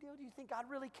really a big deal? Do you think God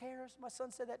really cares? My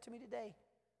son said that to me today.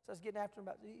 So I was getting after him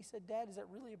about it. He said, Dad, is that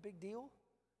really a big deal?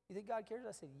 You think God cares?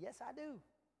 I said, yes, I do.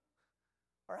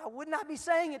 Or I would not be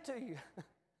saying it to you.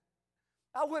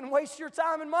 I wouldn't waste your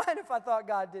time and mine if I thought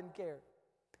God didn't care.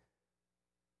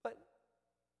 But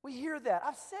we hear that.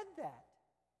 I've said that.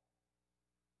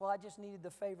 Well, I just needed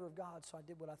the favor of God, so I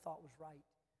did what I thought was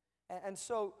right. And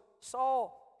so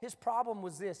Saul, his problem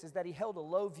was this, is that he held a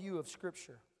low view of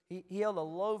Scripture. He held a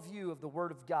low view of the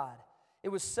Word of God. It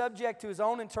was subject to his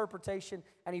own interpretation,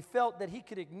 and he felt that he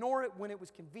could ignore it when it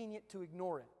was convenient to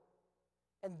ignore it.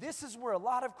 And this is where a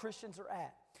lot of Christians are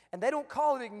at. And they don't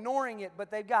call it ignoring it,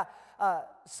 but they've got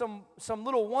some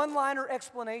little one-liner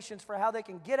explanations for how they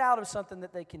can get out of something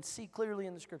that they can see clearly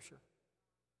in the Scripture.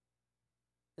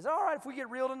 Is that all right if we get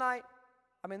real tonight?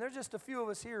 I mean, there's just a few of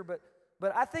us here, but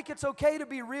I think it's okay to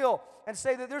be real and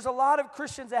say that there's a lot of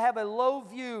Christians that have a low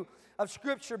view of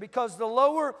Scripture, because the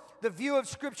lower the view of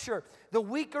Scripture, the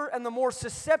weaker and the more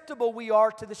susceptible we are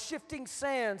to the shifting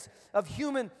sands of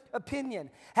human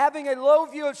opinion. Having a low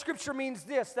view of Scripture means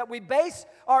this, that we base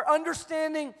our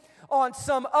understanding on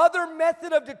some other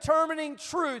method of determining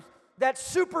truth that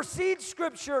supersedes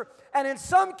Scripture and in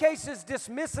some cases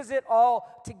dismisses it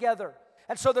altogether.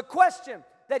 And so the question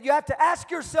that you have to ask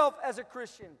yourself as a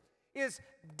Christian is,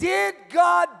 did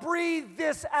God breathe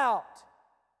this out?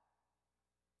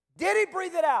 Did He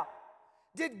breathe it out?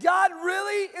 Did God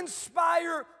really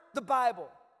inspire the Bible?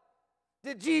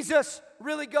 Did Jesus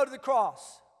really go to the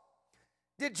cross?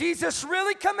 Did Jesus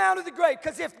really come out of the grave?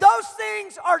 Because if those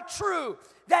things are true,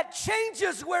 that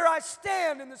changes where I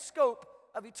stand in the scope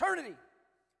of eternity.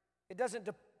 It doesn't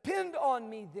depend on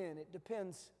me then. It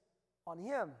depends on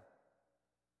Him.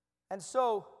 And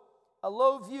so a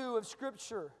low view of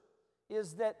Scripture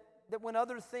is that when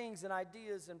other things and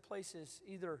ideas and places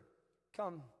either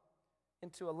come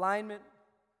into alignment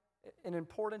and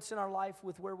importance in our life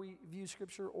with where we view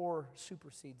Scripture or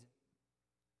supersedes it.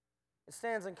 It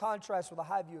stands in contrast with a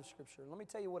high view of Scripture. Let me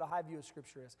tell you what a high view of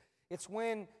Scripture is. It's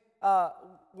when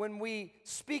we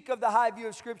speak of the high view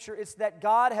of Scripture, it's that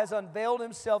God has unveiled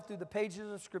Himself through the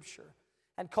pages of Scripture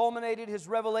and culminated His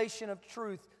revelation of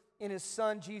truth in His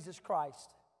Son, Jesus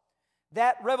Christ.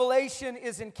 That revelation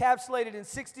is encapsulated in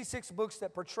 66 books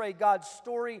that portray God's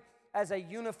story as a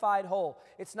unified whole.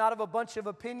 It's not of a bunch of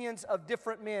opinions of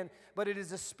different men, but it is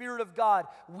the Spirit of God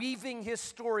weaving His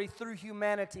story through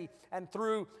humanity and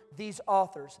through these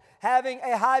authors. Having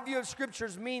a high view of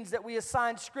Scriptures means that we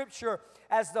assign Scripture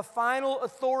as the final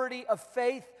authority of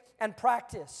faith and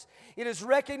practice. It is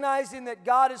recognizing that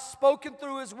God has spoken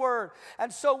through His Word.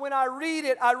 And so when I read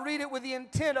it with the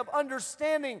intent of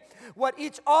understanding what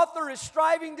each author is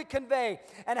striving to convey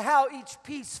and how each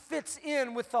piece fits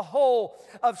in with the whole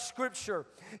of Scripture.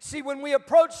 See, when we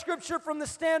approach Scripture from the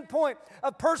standpoint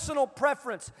of personal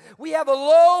preference, we have a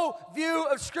low view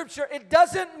of Scripture. It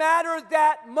doesn't matter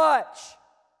that much.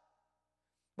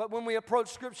 But when we approach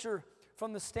Scripture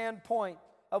from the standpoint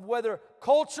of whether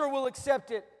culture will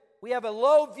accept it We have a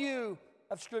low view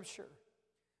of Scripture.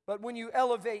 But when you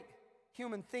elevate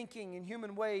human thinking and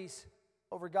human ways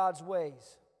over God's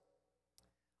ways,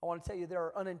 I want to tell you there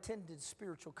are unintended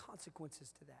spiritual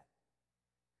consequences to that.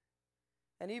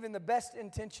 And even the best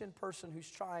intentioned person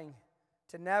who's trying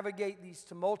to navigate these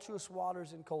tumultuous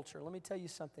waters in culture, let me tell you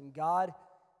something. God,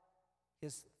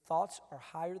 His thoughts are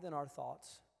higher than our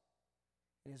thoughts,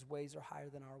 and His ways are higher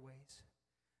than our ways.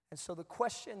 And so the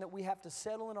question that we have to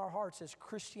settle in our hearts as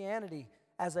Christianity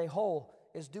as a whole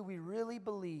is, do we really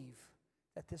believe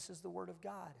that this is the Word of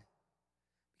God?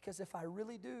 Because if I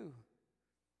really do,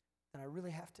 then I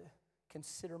really have to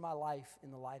consider my life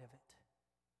in the light of it.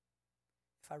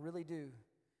 If I really do,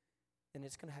 then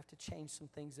it's going to have to change some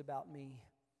things about me,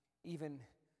 even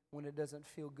when it doesn't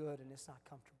feel good and it's not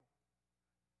comfortable.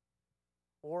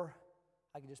 Or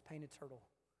I can just paint a turtle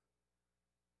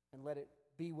and let it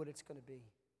be what it's going to be.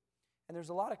 And there's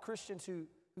a lot of Christians who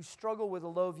struggle with a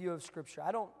low view of Scripture.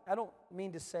 I don't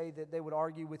mean to say that they would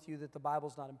argue with you that the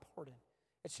Bible's not important.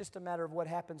 It's just a matter of what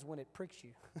happens when it pricks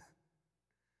you.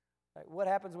 Right? What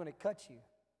happens when it cuts you?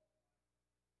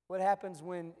 What happens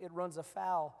when it runs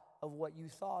afoul of what you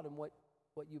thought and what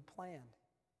you planned?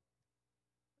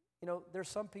 You know, there's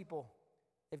some people,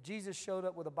 if Jesus showed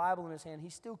up with a Bible in his hand, he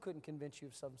still couldn't convince you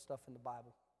of some stuff in the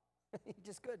Bible. He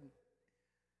just couldn't.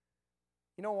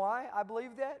 You know why I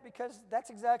believe that? Because that's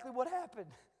exactly what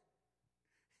happened.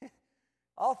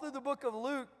 All through the book of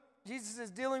Luke, Jesus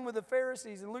is dealing with the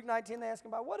Pharisees. In Luke 19, they ask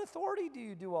him, by what authority do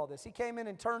you do all this? He came in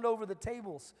and turned over the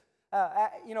tables.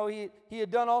 He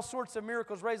had done all sorts of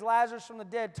miracles, raised Lazarus from the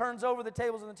dead, turns over the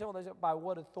tables in the temple. They said, by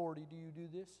what authority do you do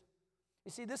this?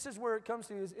 You see, this is where it comes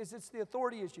to, is it's the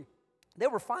authority issue. They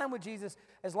were fine with Jesus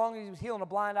as long as he was healing a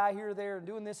blind eye here or there and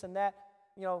doing this and that,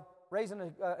 raising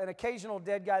an occasional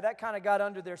dead guy. That kind of got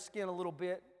under their skin a little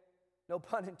bit, no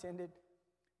pun intended.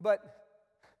 But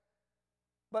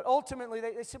ultimately,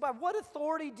 they said, by what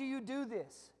authority do you do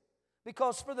this?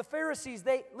 Because for the Pharisees,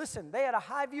 they had a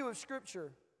high view of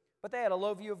Scripture, but they had a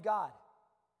low view of God.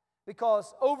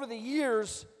 Because over the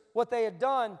years, what they had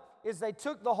done is they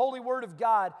took the holy word of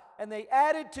God and they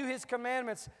added to his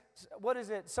commandments, what is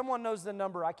it? Someone knows the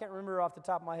number. I can't remember off the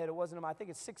top of my head. It wasn't him. I think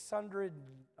it's 600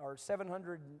 or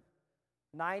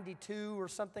 792 or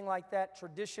something like that,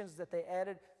 traditions that they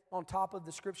added on top of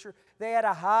the Scripture. They had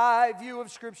a high view of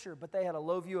Scripture, but they had a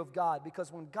low view of God, because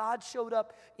when God showed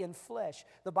up in flesh,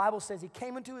 the Bible says he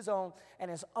came into his own, and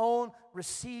his own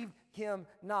received him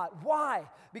not. Why?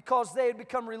 Because they had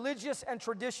become religious and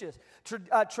tradition,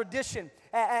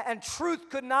 and truth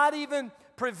could not even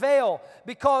prevail,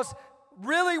 because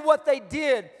really what they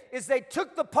did is they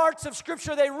took the parts of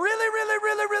Scripture they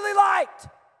really liked,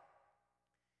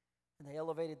 and they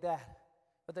elevated that.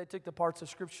 But they took the parts of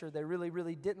Scripture they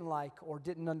really didn't like or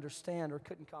didn't understand or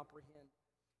couldn't comprehend,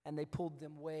 and they pulled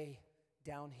them way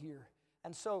down here.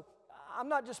 And so I'm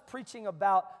not just preaching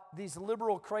about these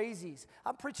liberal crazies.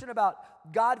 I'm preaching about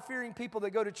God-fearing people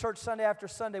that go to church Sunday after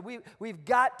Sunday. We've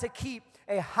got to keep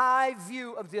a high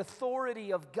view of the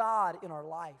authority of God in our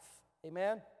life.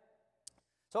 Amen?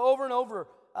 So over and over,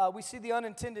 we see the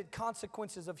unintended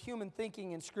consequences of human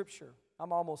thinking in Scripture.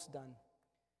 I'm almost done.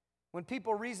 When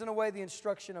people reason away the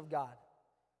instruction of God.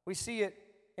 We see it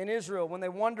in Israel when they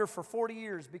wander for 40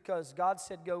 years because God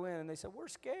said go in, and they said, we're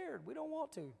scared, we don't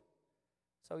want to.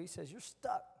 So he says, you're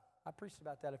stuck. I preached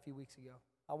about that a few weeks ago.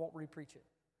 I won't re-preach it.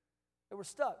 They were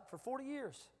stuck for 40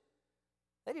 years.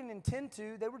 They didn't intend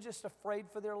to, they were just afraid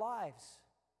for their lives.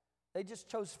 They just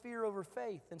chose fear over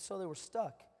faith, and so they were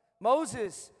stuck.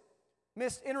 Moses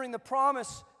missed entering the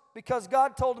promise because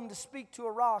God told him to speak to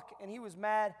a rock, and he was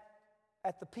mad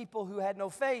at the people who had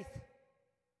no faith.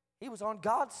 He was on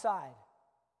God's side,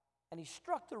 and he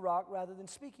struck the rock rather than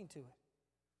speaking to it.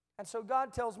 And so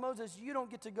God tells Moses, you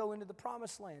don't get to go into the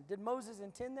promised land. Did Moses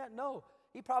intend that? No.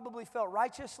 He probably felt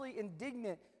righteously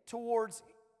indignant towards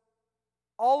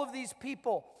all of these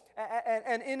people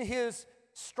and in his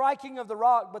striking of the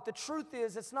rock, but the truth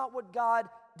is it's not what God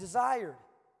desired.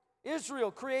 Israel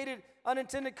created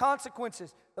unintended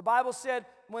consequences. The Bible said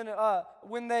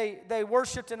when they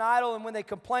worshiped an idol and when they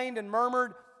complained and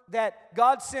murmured, that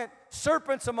God sent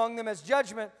serpents among them as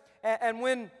judgment. And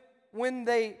when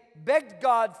they begged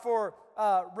God for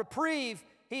reprieve,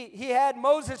 he had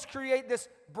Moses create this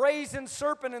brazen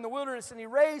serpent in the wilderness, and he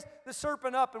raised the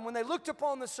serpent up. And when they looked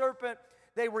upon the serpent,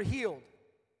 they were healed.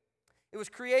 It was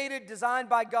created, designed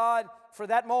by God for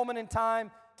that moment in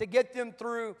time, to get them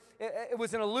through. It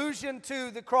was an allusion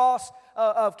to the cross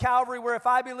of Calvary, where if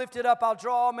I be lifted up, I'll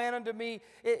draw all man unto me.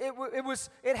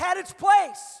 It had its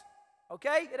place,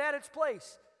 okay? It had its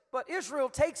place. But Israel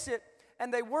takes it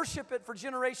and they worship it for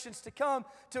generations to come,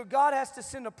 till God has to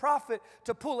send a prophet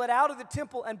to pull it out of the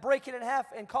temple and break it in half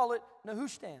and call it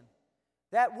Nehushtan.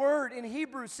 That word in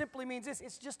Hebrew simply means this: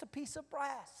 it's just a piece of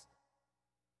brass.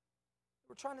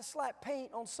 We're trying to slap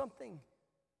paint on something,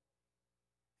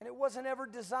 and it wasn't ever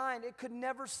designed. It could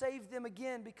never save them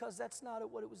again, because that's not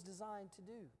what it was designed to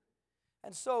do.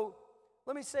 And so,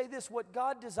 let me say this: what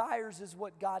God desires is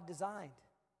what God designed.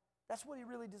 That's what He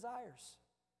really desires.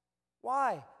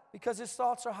 Why? Because His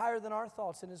thoughts are higher than our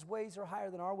thoughts, and His ways are higher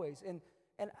than our ways. And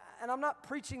I'm not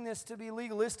preaching this to be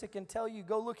legalistic and tell you,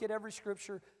 go look at every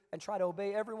scripture and try to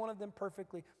obey every one of them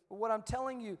perfectly. But what I'm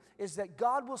telling you is that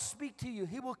God will speak to you.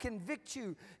 He will convict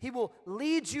you. He will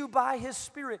lead you by His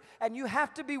Spirit. And you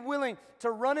have to be willing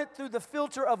to run it through the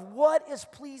filter of what is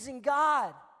pleasing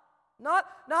God. Not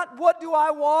what do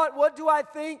I want, what do I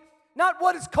think, not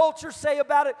what does culture say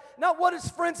about it, not what does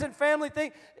friends and family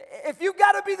think. If you've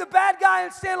got to be the bad guy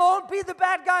and stand alone, be the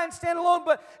bad guy and stand alone.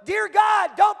 But dear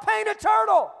God, don't paint a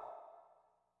turtle.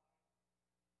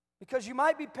 Because you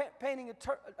might be painting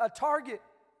a target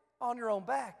on your own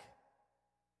back.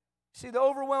 See, the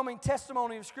overwhelming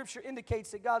testimony of Scripture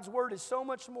indicates that God's Word is so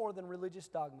much more than religious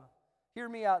dogma. Hear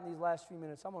me out in these last few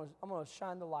minutes. I'm going to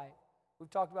shine the light. We've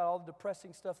talked about all the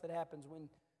depressing stuff that happens when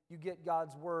you get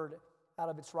God's Word out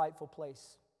of its rightful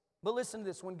place. But listen to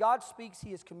this. When God speaks,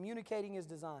 He is communicating His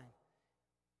design.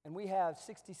 And we have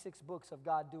 66 books of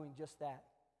God doing just that.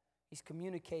 He's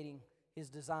communicating His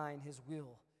design, His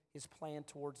will, His plan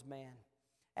towards man.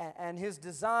 And His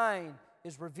design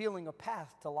is revealing a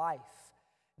path to life.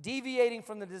 Deviating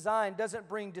from the design doesn't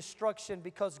bring destruction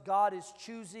because God is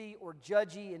choosy or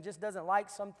judgy and just doesn't like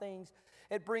some things.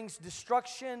 It brings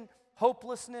destruction,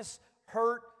 hopelessness,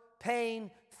 hurt, pain,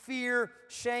 fear,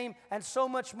 shame, and so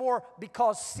much more,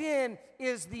 because sin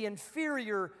is the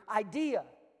inferior idea.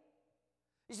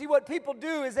 You see, what people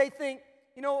do is they think,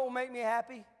 you know what will make me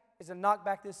happy? Is to knock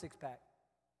back this six-pack.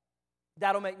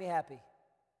 That'll make me happy.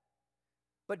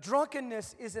 But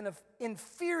drunkenness is an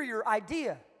inferior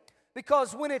idea,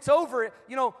 because when it's over,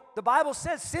 you know, the Bible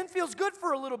says sin feels good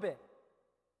for a little bit.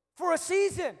 For a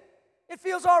season, it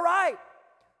feels all right.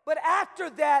 But after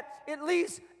that, it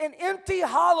leaves an empty,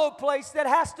 hollow place that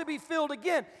has to be filled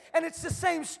again. And it's the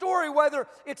same story, whether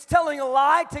it's telling a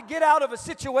lie to get out of a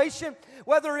situation,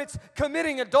 whether it's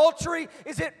committing adultery,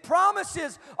 is it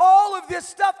promises all of this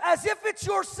stuff as if it's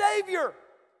your Savior.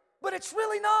 But it's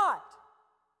really not.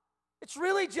 It's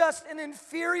really just an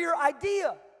inferior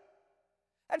idea.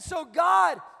 And so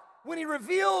God, when He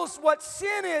reveals what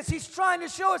sin is, He's trying to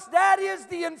show us that is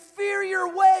the inferior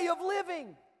way of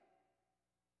living.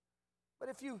 But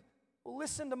if you will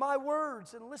listen to my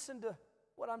words and listen to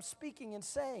what I'm speaking and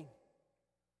saying,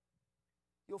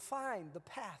 you'll find the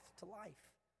path to life.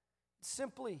 It's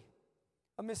simply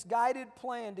a misguided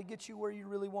plan to get you where you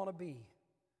really want to be.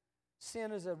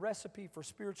 Sin is a recipe for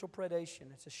spiritual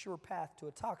predation. It's a sure path to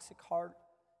a toxic heart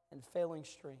and failing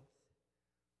strength.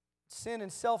 Sin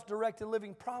and self-directed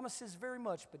living promises very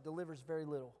much but delivers very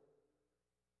little.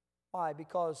 Why?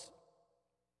 Because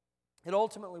it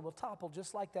ultimately will topple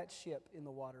just like that ship in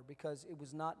the water, because it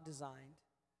was not designed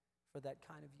for that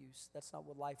kind of use. That's not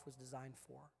what life was designed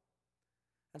for.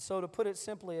 And so, to put it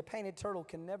simply, a painted turtle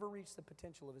can never reach the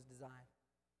potential of his design.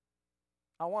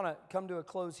 I want to come to a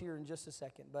close here in just a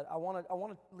second, but I want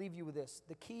to leave you with this.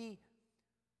 The key,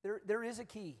 there is a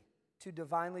key to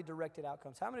divinely directed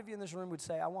outcomes. How many of you in this room would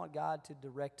say, I want God to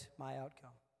direct my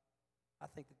outcome? I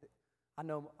think I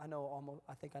know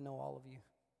all of you.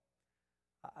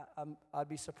 I'd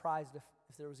be surprised if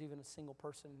there was even a single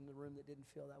person in the room that didn't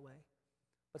feel that way.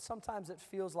 But sometimes it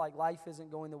feels like life isn't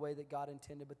going the way that God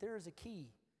intended. But there is a key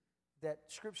that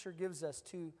Scripture gives us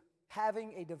to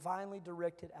having a divinely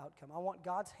directed outcome. I want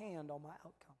God's hand on my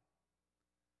outcome.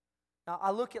 Now,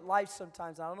 I look at life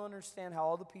sometimes, and I don't understand how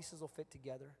all the pieces will fit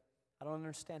together. I don't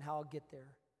understand how I'll get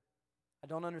there. I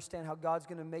don't understand how God's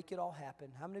going to make it all happen.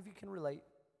 How many of you can relate?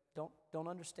 Don't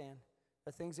understand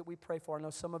the things that we pray for. I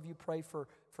know some of you pray for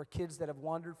kids that have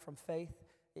wandered from faith.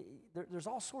 There's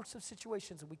all sorts of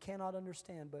situations that we cannot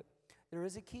understand, but there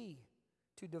is a key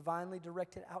to divinely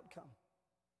directed outcome.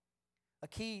 A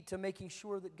key to making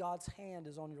sure that God's hand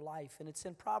is on your life, and it's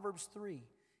in Proverbs 3.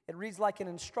 It reads like an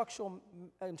instruction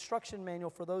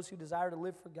manual for those who desire to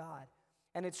live for God,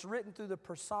 and it's written through the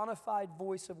personified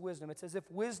voice of wisdom. It's as if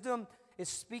wisdom is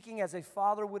speaking as a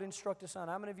father would instruct a son.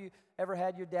 How many of you ever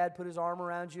had your dad put his arm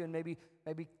around you and maybe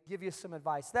give you some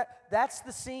advice? That's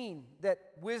the scene that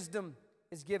wisdom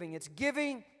is giving. It's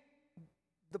giving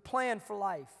the plan for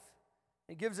life.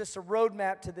 It gives us a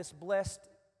roadmap to this blessed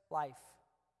life.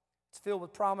 It's filled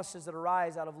with promises that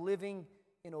arise out of living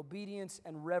in obedience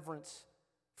and reverence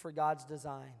for God's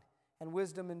design. And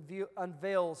wisdom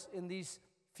unveils in these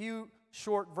few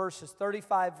short verses,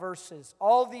 35 verses,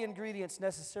 all the ingredients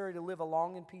necessary to live a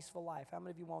long and peaceful life. How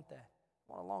many of you want that?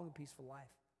 Want a long and peaceful life?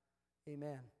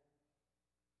 Amen.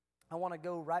 I want to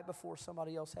go right before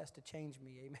somebody else has to change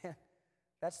me. Amen.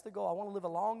 That's the goal. I want to live a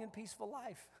long and peaceful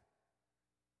life.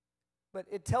 But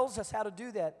it tells us how to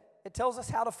do that. It tells us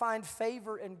how to find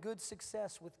favor and good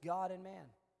success with God and man.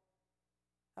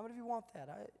 How many of you want that?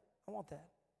 I want that.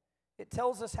 It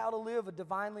tells us how to live a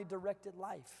divinely directed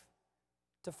life,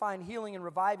 to find healing and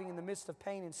reviving in the midst of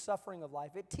pain and suffering of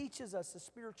life. It teaches us the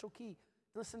spiritual key,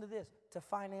 listen to this, to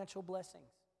financial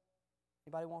blessings.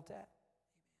 Anybody want that?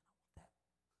 Amen, I want that.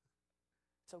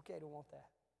 It's okay to want that.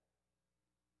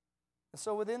 And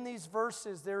so within these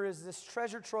verses, there is this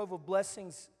treasure trove of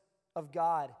blessings of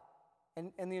God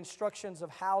and the instructions of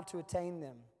how to attain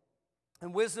them.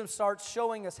 And wisdom starts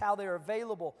showing us how they are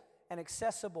available and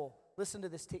accessible. Listen to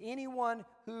this, to anyone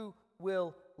who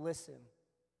will listen.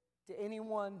 To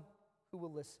anyone who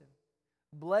will listen.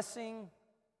 Blessing,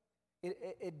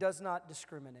 it does not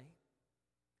discriminate.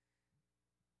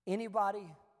 Anybody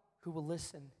who will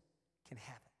listen can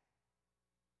have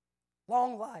it.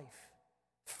 Long life,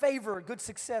 favor, good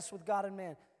success with God and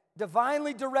man,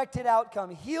 divinely directed outcome,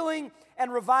 healing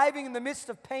and reviving in the midst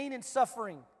of pain and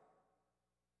suffering,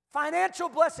 financial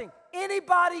blessing.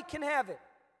 Anybody can have it.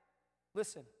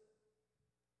 Listen,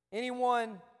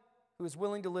 anyone who is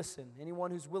willing to listen,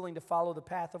 anyone who's willing to follow the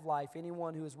path of life,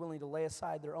 anyone who is willing to lay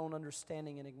aside their own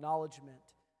understanding and acknowledgement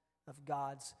of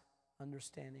God's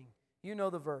understanding. You know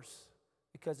the verse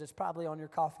because it's probably on your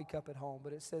coffee cup at home,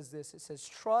 but it says this. It says,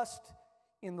 trust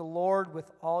in the Lord with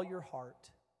all your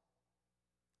heart.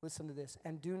 Listen to this.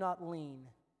 And do not lean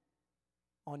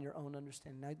on your own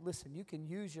understanding. Now listen, you can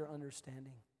use your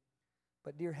understanding,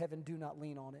 but dear heaven, do not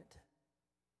lean on it.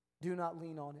 Do not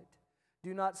lean on it.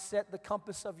 Do not set the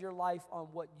compass of your life on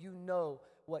what you know,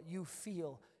 what you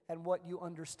feel, and what you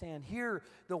understand. Hear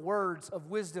the words of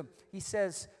wisdom. He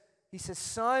says,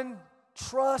 son,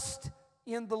 trust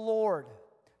in the Lord.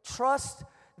 Trust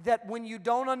that when you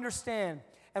don't understand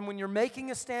and when you're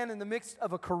making a stand in the midst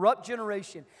of a corrupt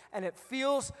generation and it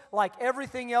feels like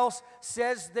everything else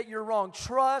says that you're wrong,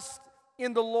 trust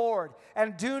in the Lord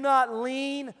and do not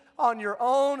lean on your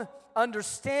own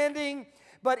understanding,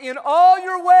 but in all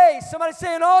your ways, somebody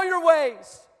say in all your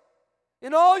ways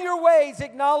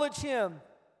acknowledge Him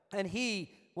and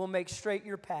He will make straight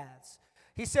your paths.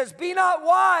 He says, be not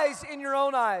wise in your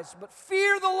own eyes, but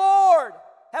fear the Lord.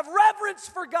 Have reverence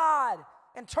for God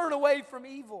and turn away from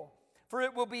evil. For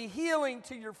it will be healing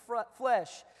to your flesh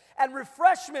and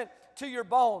refreshment to your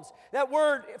bones. That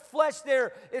word flesh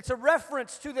there, it's a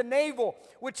reference to the navel,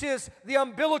 which is the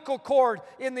umbilical cord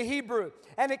in the Hebrew.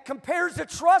 And it compares the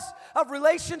trust of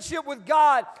relationship with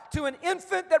God to an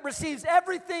infant that receives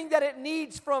everything that it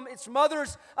needs from its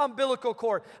mother's umbilical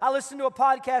cord. I listened to a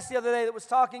podcast the other day that was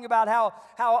talking about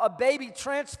how a baby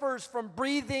transfers from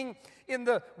breathing in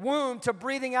the womb to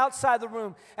breathing outside the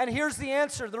womb. And here's the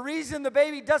answer. The reason the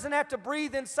baby doesn't have to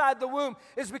breathe inside the womb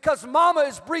is because mama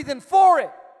is breathing for it.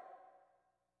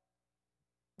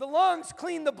 The lungs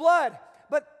clean the blood,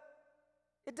 but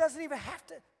it doesn't even have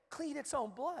to clean its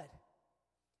own blood.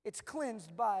 It's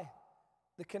cleansed by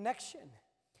the connection.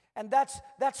 And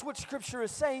that's what Scripture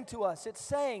is saying to us. It's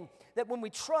saying that when we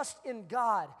trust in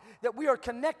God, that we are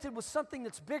connected with something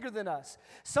that's bigger than us,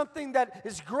 something that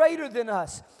is greater than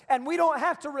us. And we don't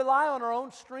have to rely on our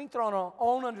own strength or on our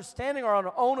own understanding or on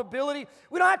our own ability.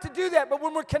 We don't have to do that. But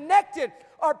when we're connected,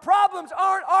 our problems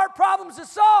aren't our problems to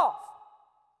solve.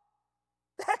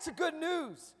 That's a good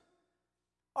news.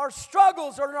 Our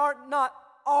struggles are not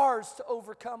ours to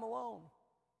overcome alone.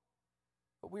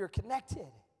 But we are connected.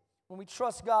 When we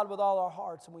trust God with all our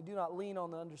hearts and we do not lean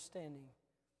on the understanding,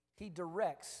 He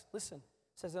directs. Listen,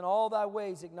 it says, in all thy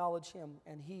ways acknowledge Him,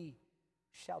 and He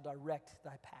shall direct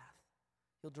thy path.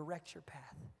 He'll direct your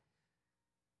path.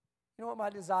 You know what my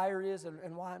desire is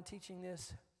and why I'm teaching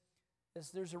this?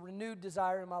 Is there's a renewed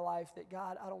desire in my life that,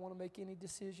 God, I don't want to make any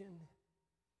decision.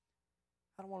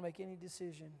 I don't want to make any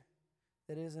decision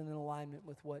that isn't in alignment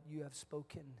with what you have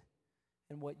spoken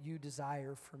and what you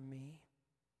desire from me.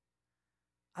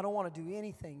 I don't want to do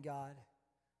anything, God,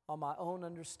 on my own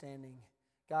understanding.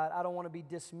 God, I don't want to be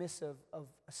dismissive of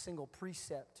a single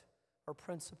precept or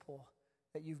principle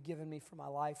that you've given me for my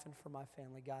life and for my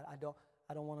family. God, I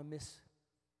don't want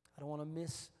to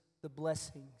miss the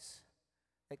blessings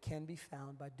that can be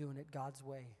found by doing it God's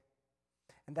way.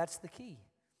 And that's the key,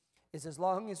 is as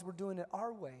long as we're doing it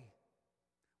our way,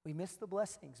 we miss the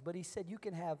blessings. But He said you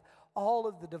can have all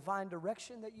of the divine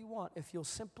direction that you want if you'll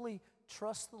simply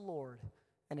trust the Lord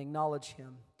and acknowledge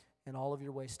Him in all of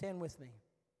your ways. Stand with me.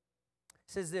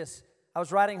 It says this. I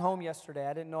was riding home yesterday.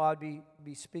 I didn't know I'd be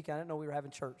speaking. I didn't know we were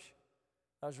having church.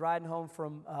 I was riding home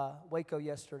from Waco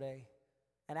yesterday.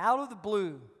 And out of the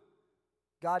blue,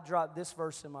 God dropped this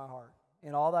verse in my heart.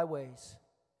 In all thy ways,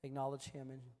 acknowledge him,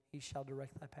 and he shall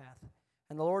direct thy path.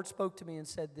 And the Lord spoke to me and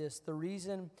said this, the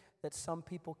reason that some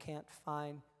people can't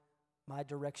find my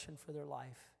direction for their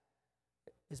life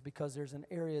is because there's an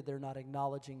area they're not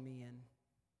acknowledging me in.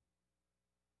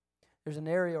 There's an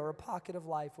area or a pocket of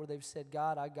life where they've said,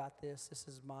 God, I got this. This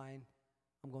is mine.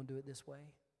 I'm going to do it this way.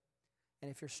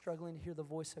 And if you're struggling to hear the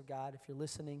voice of God, if you're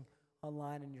listening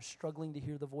online and you're struggling to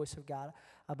hear the voice of God,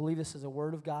 I believe this is a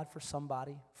word of God for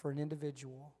somebody, for an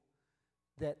individual,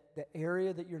 that the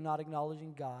area that you're not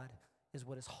acknowledging God is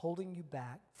what is holding you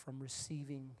back from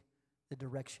receiving the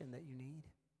direction that you need.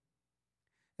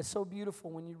 It's so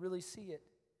beautiful when you really see it.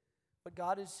 What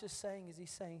God is just saying is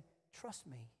he's saying, trust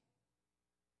me.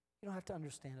 You don't have to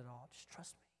understand it all. Just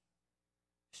trust me.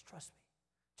 Just trust me.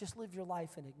 Just live your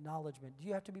life in acknowledgement. Do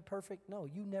you have to be perfect? No,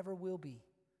 you never will be.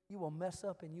 You will mess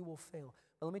up and you will fail.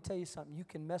 But let me tell you something. You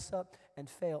can mess up and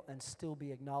fail and still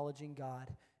be acknowledging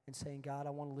God and saying, God,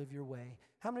 I want to live your way.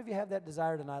 How many of you have that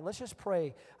desire tonight? Let's just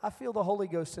pray. I feel the Holy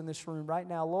Ghost in this room right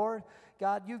now. Lord,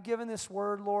 God, you've given this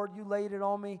word, Lord. You laid it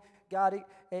on me. God,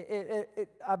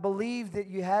 I believe that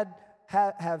you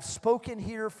have spoken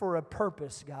here for a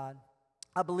purpose, God.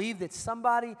 I believe that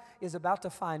somebody is about to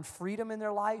find freedom in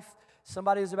their life.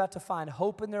 Somebody is about to find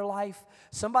hope in their life.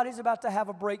 Somebody's about to have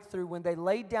a breakthrough when they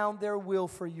lay down their will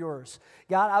for yours.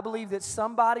 God, I believe that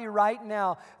somebody right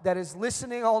now that is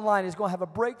listening online is going to have a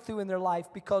breakthrough in their life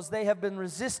because they have been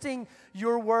resisting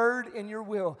your word and your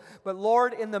will. But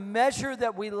Lord, in the measure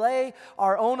that we lay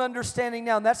our own understanding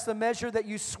down, that's the measure that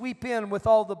you sweep in with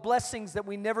all the blessings that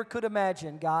we never could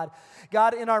imagine, God.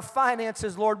 God, in our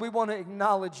finances, Lord, we want to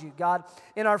acknowledge you, God.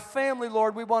 In our family,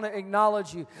 Lord, we want to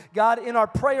acknowledge you. God, in our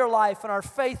prayer life and our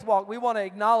faith walk, we want to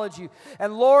acknowledge you.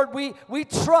 And Lord, we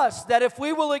trust that if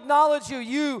we will acknowledge you,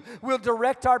 you will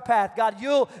direct our path. God,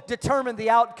 you'll determine the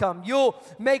outcome. You'll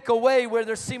make a way where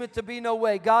there seemeth to be no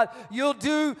way. God, you'll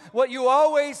do what you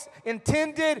always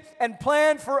intended and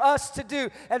planned for us to do.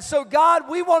 And so, God,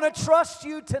 we want to trust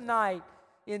you tonight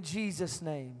in Jesus'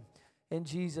 name. In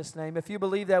Jesus' name. If you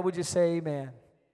believe that, would you say amen?